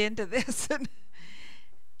I fit into this? And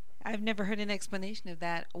I've never heard an explanation of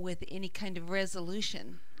that with any kind of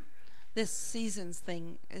resolution. This seasons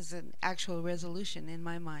thing is an actual resolution in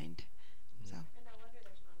my mind. So. And no wonder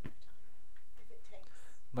there's not enough time. If it takes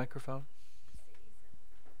Microphone?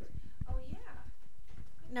 Oh, yeah.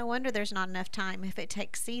 No wonder there's not enough time if it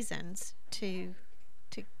takes seasons to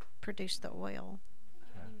produce the oil.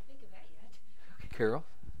 I didn't even think of that yet. Carol?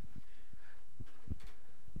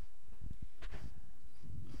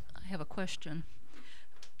 I have a question.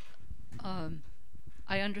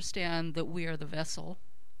 I understand that we are the vessel,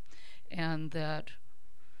 and that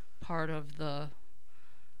part of the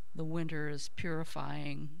winter is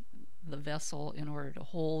purifying the vessel in order to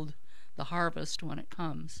hold the harvest when it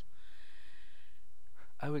comes.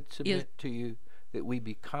 I would submit to you that we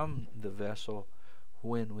become the vessel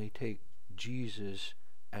when we take Jesus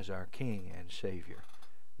as our King and Savior.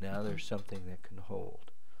 Now there's something that can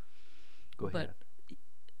hold. Go ahead. But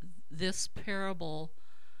this parable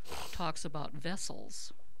talks about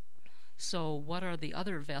vessels. So what are the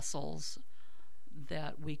other vessels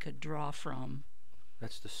that we could draw from?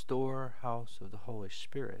 That's the storehouse of the Holy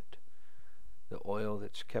Spirit, the oil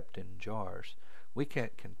that's kept in jars. We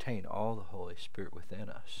can't contain all the Holy Spirit within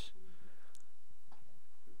us.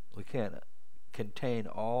 We can't contain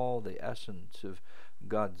all the essence of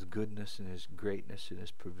God's goodness and His greatness and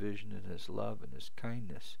His provision and His love and His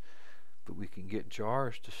kindness. But we can get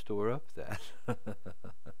jars to store up that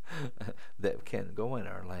that can go in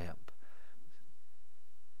our lamp.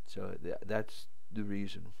 So that's the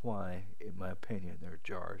reason why, in my opinion, there are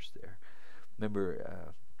jars there.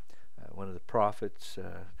 Remember, one of the prophets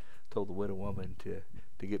told the widow woman to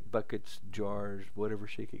get buckets, jars, whatever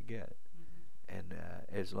she could get. And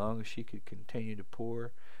as long as she could continue to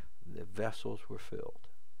pour, the vessels were filled.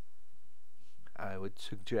 I would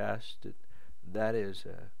suggest that that is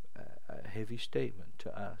a heavy statement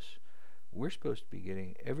to us. We're supposed to be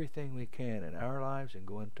getting everything we can in our lives and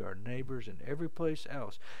going to our neighbors and every place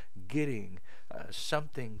else, getting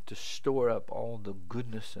something to store up all the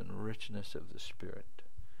goodness and richness of the Spirit.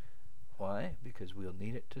 Why? Because we'll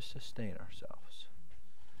need it to sustain ourselves.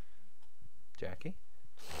 Jackie?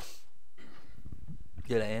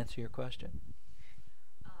 Did I answer your question?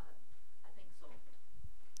 I think so. I'm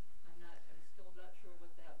still not sure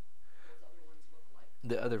what those other ones look like.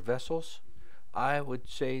 The other vessels? I would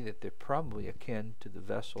say that they're probably akin to the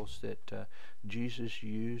vessels that Jesus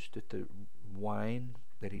used at the wine,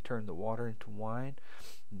 that He turned the water into wine.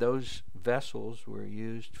 Those vessels were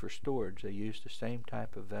used for storage. They used the same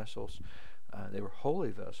type of vessels. They were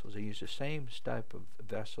holy vessels. They used the same type of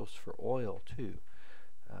vessels for oil too.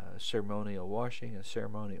 Ceremonial washing and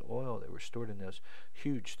ceremonial oil. They were stored in those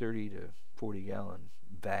huge 30 to 40 gallon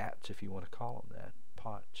vats, if you want to call them that,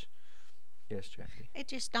 pots. Yes, Jackie? It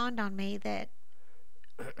just dawned on me that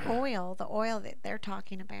the oil that they're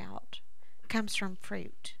talking about, comes from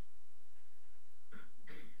fruit.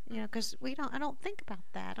 Because I don't think about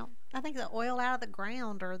that. I think the oil out of the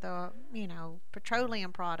ground or the,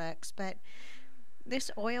 petroleum products, but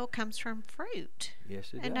this oil comes from fruit.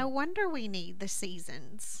 Yes, it does. And no wonder we need the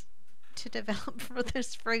seasons to develop for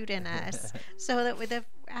this fruit in us, so that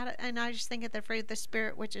and I just think of the fruit of the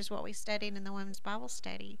Spirit, which is what we studied in the women's Bible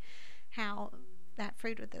study, how that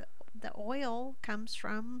fruit of the oil comes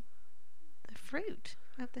from the fruit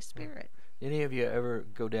of the Spirit. Any of you ever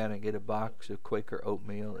go down and get a box of Quaker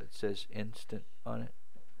oatmeal that says instant on it?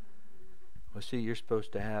 Well, see, you're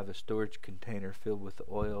supposed to have a storage container filled with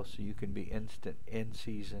oil so you can be instant in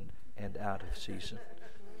season and out of season.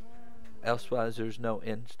 Elsewise, there's no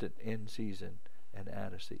instant in season and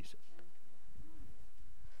out of season.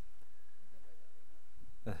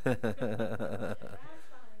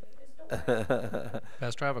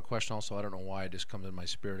 Pastor, I have a question also. I don't know why it just comes in my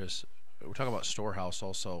spirit. Is we're talking about storehouse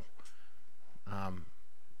also.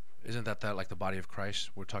 Isn't that like the body of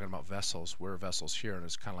Christ? We're talking about vessels. We're vessels here, and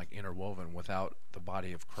it's kind of like interwoven. Without the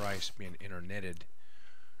body of Christ being interknitted,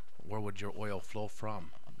 where would your oil flow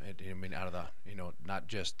from? Out of the, not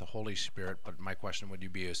just the Holy Spirit, but my question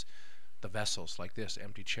would be is the vessels like this,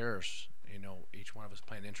 empty chairs, each one of us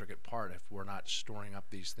playing an intricate part. If we're not storing up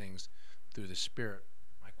these things through the Spirit,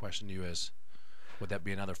 my question to you is, would that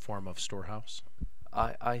be another form of storehouse?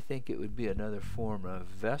 I think it would be another form of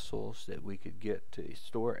vessels that we could get to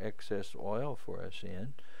store excess oil for us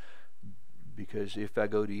in. Because if I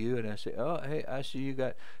go to you and I say, oh, hey, I see you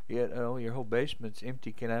got your whole basement's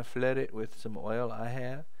empty. Can I flood it with some oil I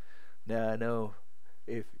have? Now I know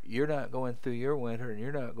if you're not going through your winter and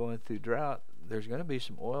you're not going through drought, there's going to be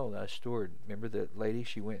some oil that I stored. Remember the lady,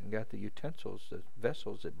 she went and got the utensils, the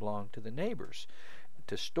vessels that belonged to the neighbors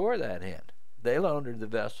to store that in. They loaned her the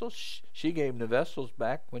vessels. She gave them the vessels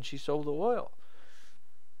back when she sold the oil.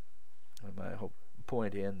 And my whole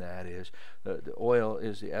point in that is the oil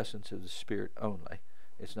is the essence of the Spirit only.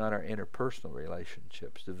 It's not our interpersonal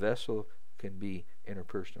relationships. The vessel can be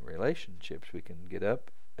interpersonal relationships. We can get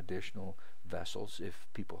up additional vessels if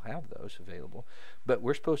people have those available. But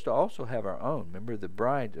we're supposed to also have our own. Remember, the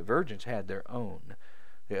virgins had their own.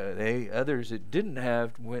 Others that didn't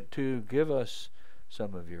have went to give us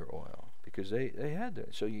some of your oil. Because they had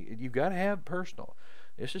that. So you've got to have personal.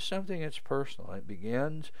 This is something that's personal. It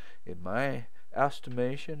begins in my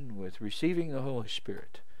estimation with receiving the Holy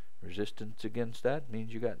Spirit. Resistance against that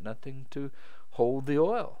means you got nothing to hold the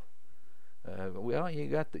oil. Well, you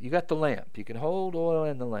got the lamp. You can hold oil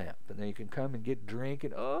in the lamp, and then you can come and get drink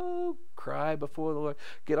and cry before the Lord,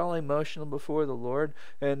 get all emotional before the Lord,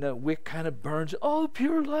 and the wick kind of burns. Oh,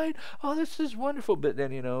 pure light! Oh, this is wonderful. But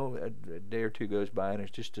then a day or two goes by, and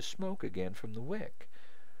it's just a smoke again from the wick.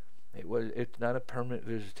 It's not a permanent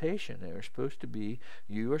visitation. You are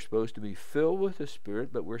supposed to be filled with the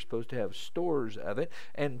Spirit, but we're supposed to have stores of it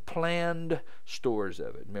and planned stores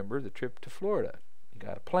of it. Remember the trip to Florida? You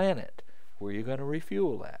got to plan it. Where are you going to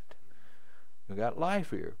refuel at? You got life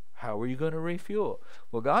here. How are you going to refuel?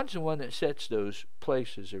 Well, God's the one that sets those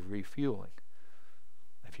places of refueling.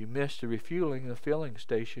 If you miss the refueling, the filling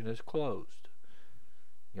station is closed.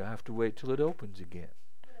 You'll have to wait till it opens again.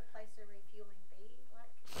 Would a place of refueling be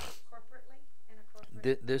like corporately in a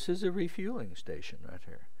corporate? This is a refueling station right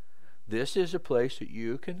here. This is a place that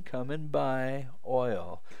you can come and buy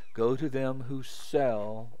oil. Go to them who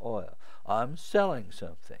sell oil. I'm selling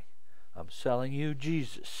something. I'm selling you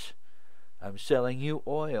Jesus. I'm selling you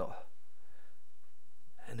oil.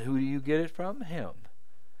 And who do you get it from? Him.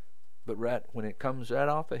 But when it comes right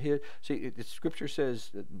off of his... See, the Scripture says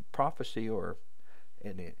that prophecy, or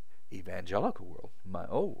in the evangelical world, my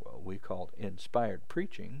old world, we called inspired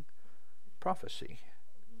preaching prophecy.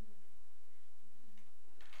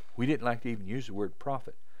 We didn't like to even use the word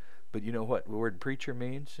prophet. But you know what the word preacher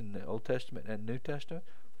means in the Old Testament and New Testament?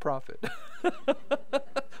 Prophet.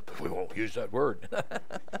 But we won't use that word.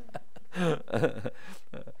 And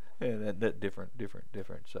that different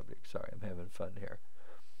subject. Sorry, I'm having fun here.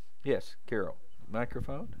 Yes, Carol.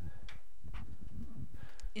 Microphone.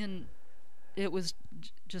 It was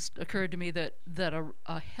just occurred to me that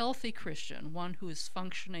a healthy Christian, one who is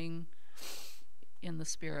functioning in the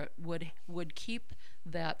Spirit, would keep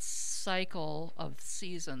that cycle of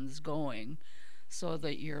seasons going, so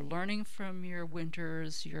that you're learning from your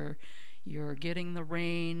winters, you're getting the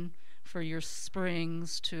rain for your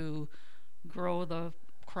springs to grow the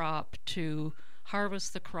crop, to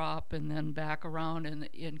harvest the crop, and then back around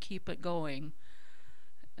and keep it going.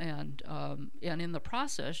 And in the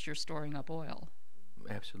process, you're storing up oil.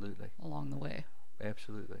 Absolutely. Along the way.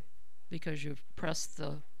 Absolutely. Because you've pressed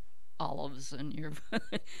the olives and you've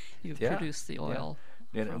produced the oil.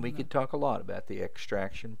 Yeah. And we could talk a lot about the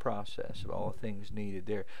extraction process of all the things needed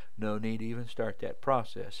there. No need to even start that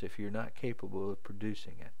process if you're not capable of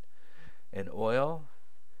producing it. And oil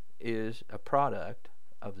is a product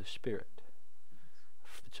of the Spirit.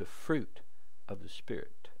 It's a fruit of the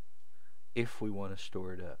Spirit if we want to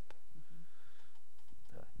store it up.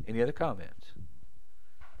 Any other comments?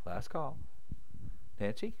 Last call.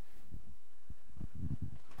 Nancy?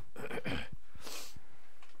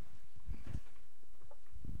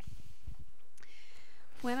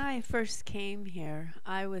 When I first came here,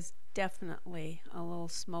 I was definitely a little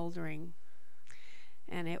smoldering,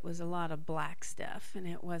 and it was a lot of black stuff, and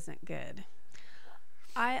it wasn't good.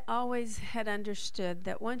 I always had understood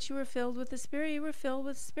that once you were filled with the Spirit, you were filled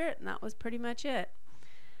with the Spirit, and that was pretty much it.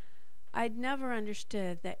 I'd never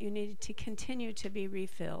understood that you needed to continue to be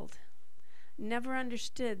refilled. Never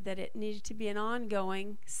understood that it needed to be an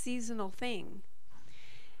ongoing, seasonal thing.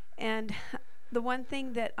 And the one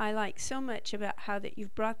thing that I like so much about how that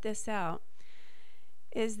you've brought this out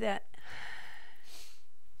is that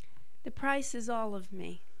the price is all of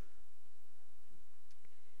me.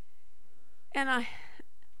 And I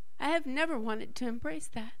have never wanted to embrace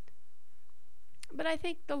that. But I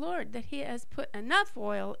thank the Lord that He has put enough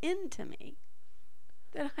oil into me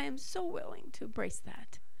that I am so willing to embrace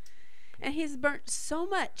that. And He's burnt so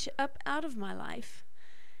much up out of my life.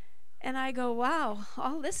 And I go, wow,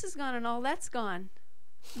 all this is gone and all that's gone.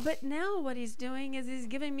 But now what He's doing is He's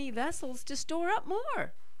giving me vessels to store up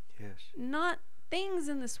more. Yes. Not things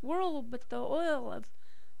in this world, but the oil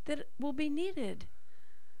that will be needed.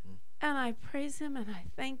 And I praise Him and I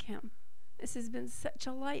thank Him. This has been such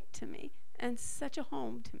a light to me and such a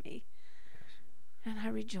home to me. And I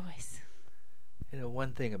rejoice. You know,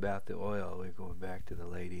 one thing about the oil, we're going back to the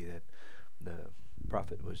lady that the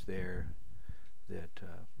prophet was there that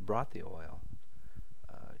brought the oil.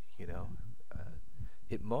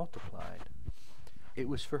 It multiplied. It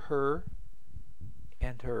was for her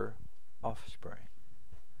and her offspring.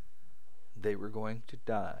 They were going to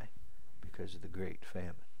die because of the great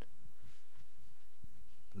famine.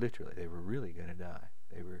 Literally, they were really going to die.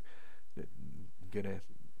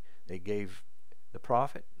 They gave the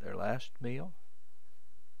prophet their last meal,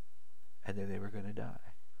 and then they were going to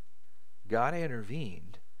die. God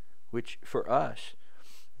intervened, which for us,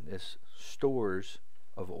 this stores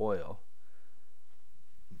of oil,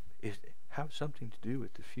 have something to do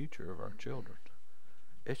with the future of our children.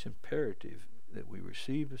 It's imperative that we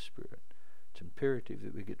receive the Spirit. It's imperative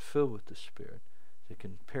that we get filled with the Spirit. It's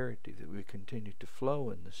imperative that we continue to flow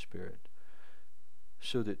in the Spirit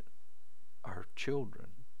so that our children,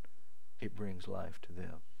 it brings life to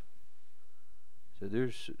them. So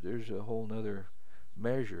there's a whole nother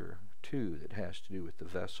measure too that has to do with the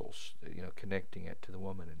vessels, connecting it to the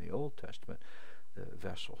woman in the Old Testament, the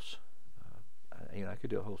vessels. I could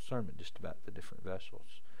do a whole sermon just about the different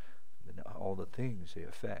vessels and all the things they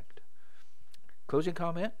affect. Closing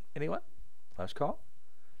comment? Anyone? Last call?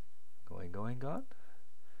 Going, gone?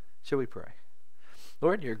 Shall we pray?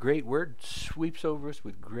 Lord, your great word sweeps over us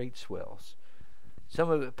with great swells. Some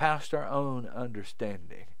of it past our own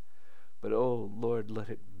understanding. But, oh, Lord, let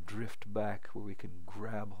it drift back where we can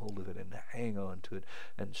grab hold of it and hang on to it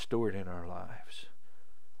and store it in our lives.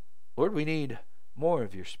 Lord, we need more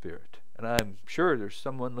of your Spirit. And I'm sure there's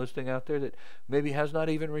someone listening out there that maybe has not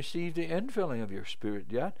even received the infilling of your Spirit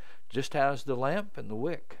yet, just has the lamp and the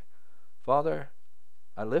wick. Father,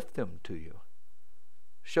 I lift them to you.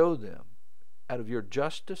 Show them, out of your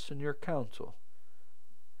justice and your counsel,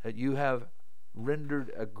 that you have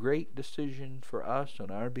rendered a great decision for us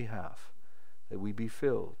on our behalf, that we be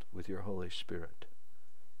filled with your Holy Spirit.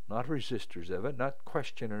 Not resistors of it, not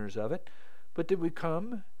questioners of it, but that we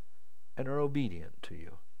come and are obedient to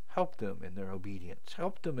you. Help them in their obedience.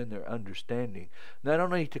 Help them in their understanding. Not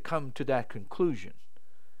only to come to that conclusion,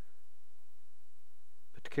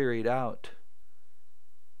 but to carry it out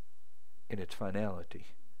in its finality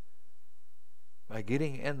by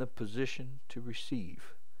getting in the position to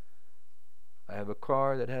receive. I have a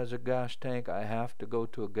car that has a gas tank. I have to go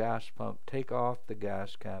to a gas pump, take off the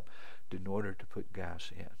gas cap in order to put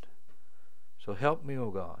gas in. So help me,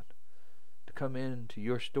 O God, to come into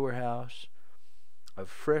your storehouse of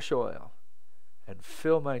fresh oil and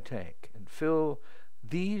fill my tank and fill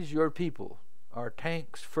these your people, our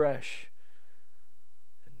tanks, fresh.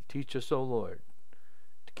 And teach us, O Lord,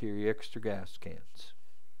 to carry extra gas cans.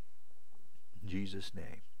 In Jesus'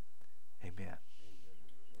 name, amen.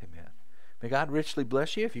 Amen. May God richly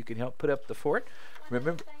bless you. If you can help put up the fort.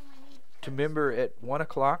 Remember at 1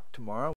 o'clock tomorrow.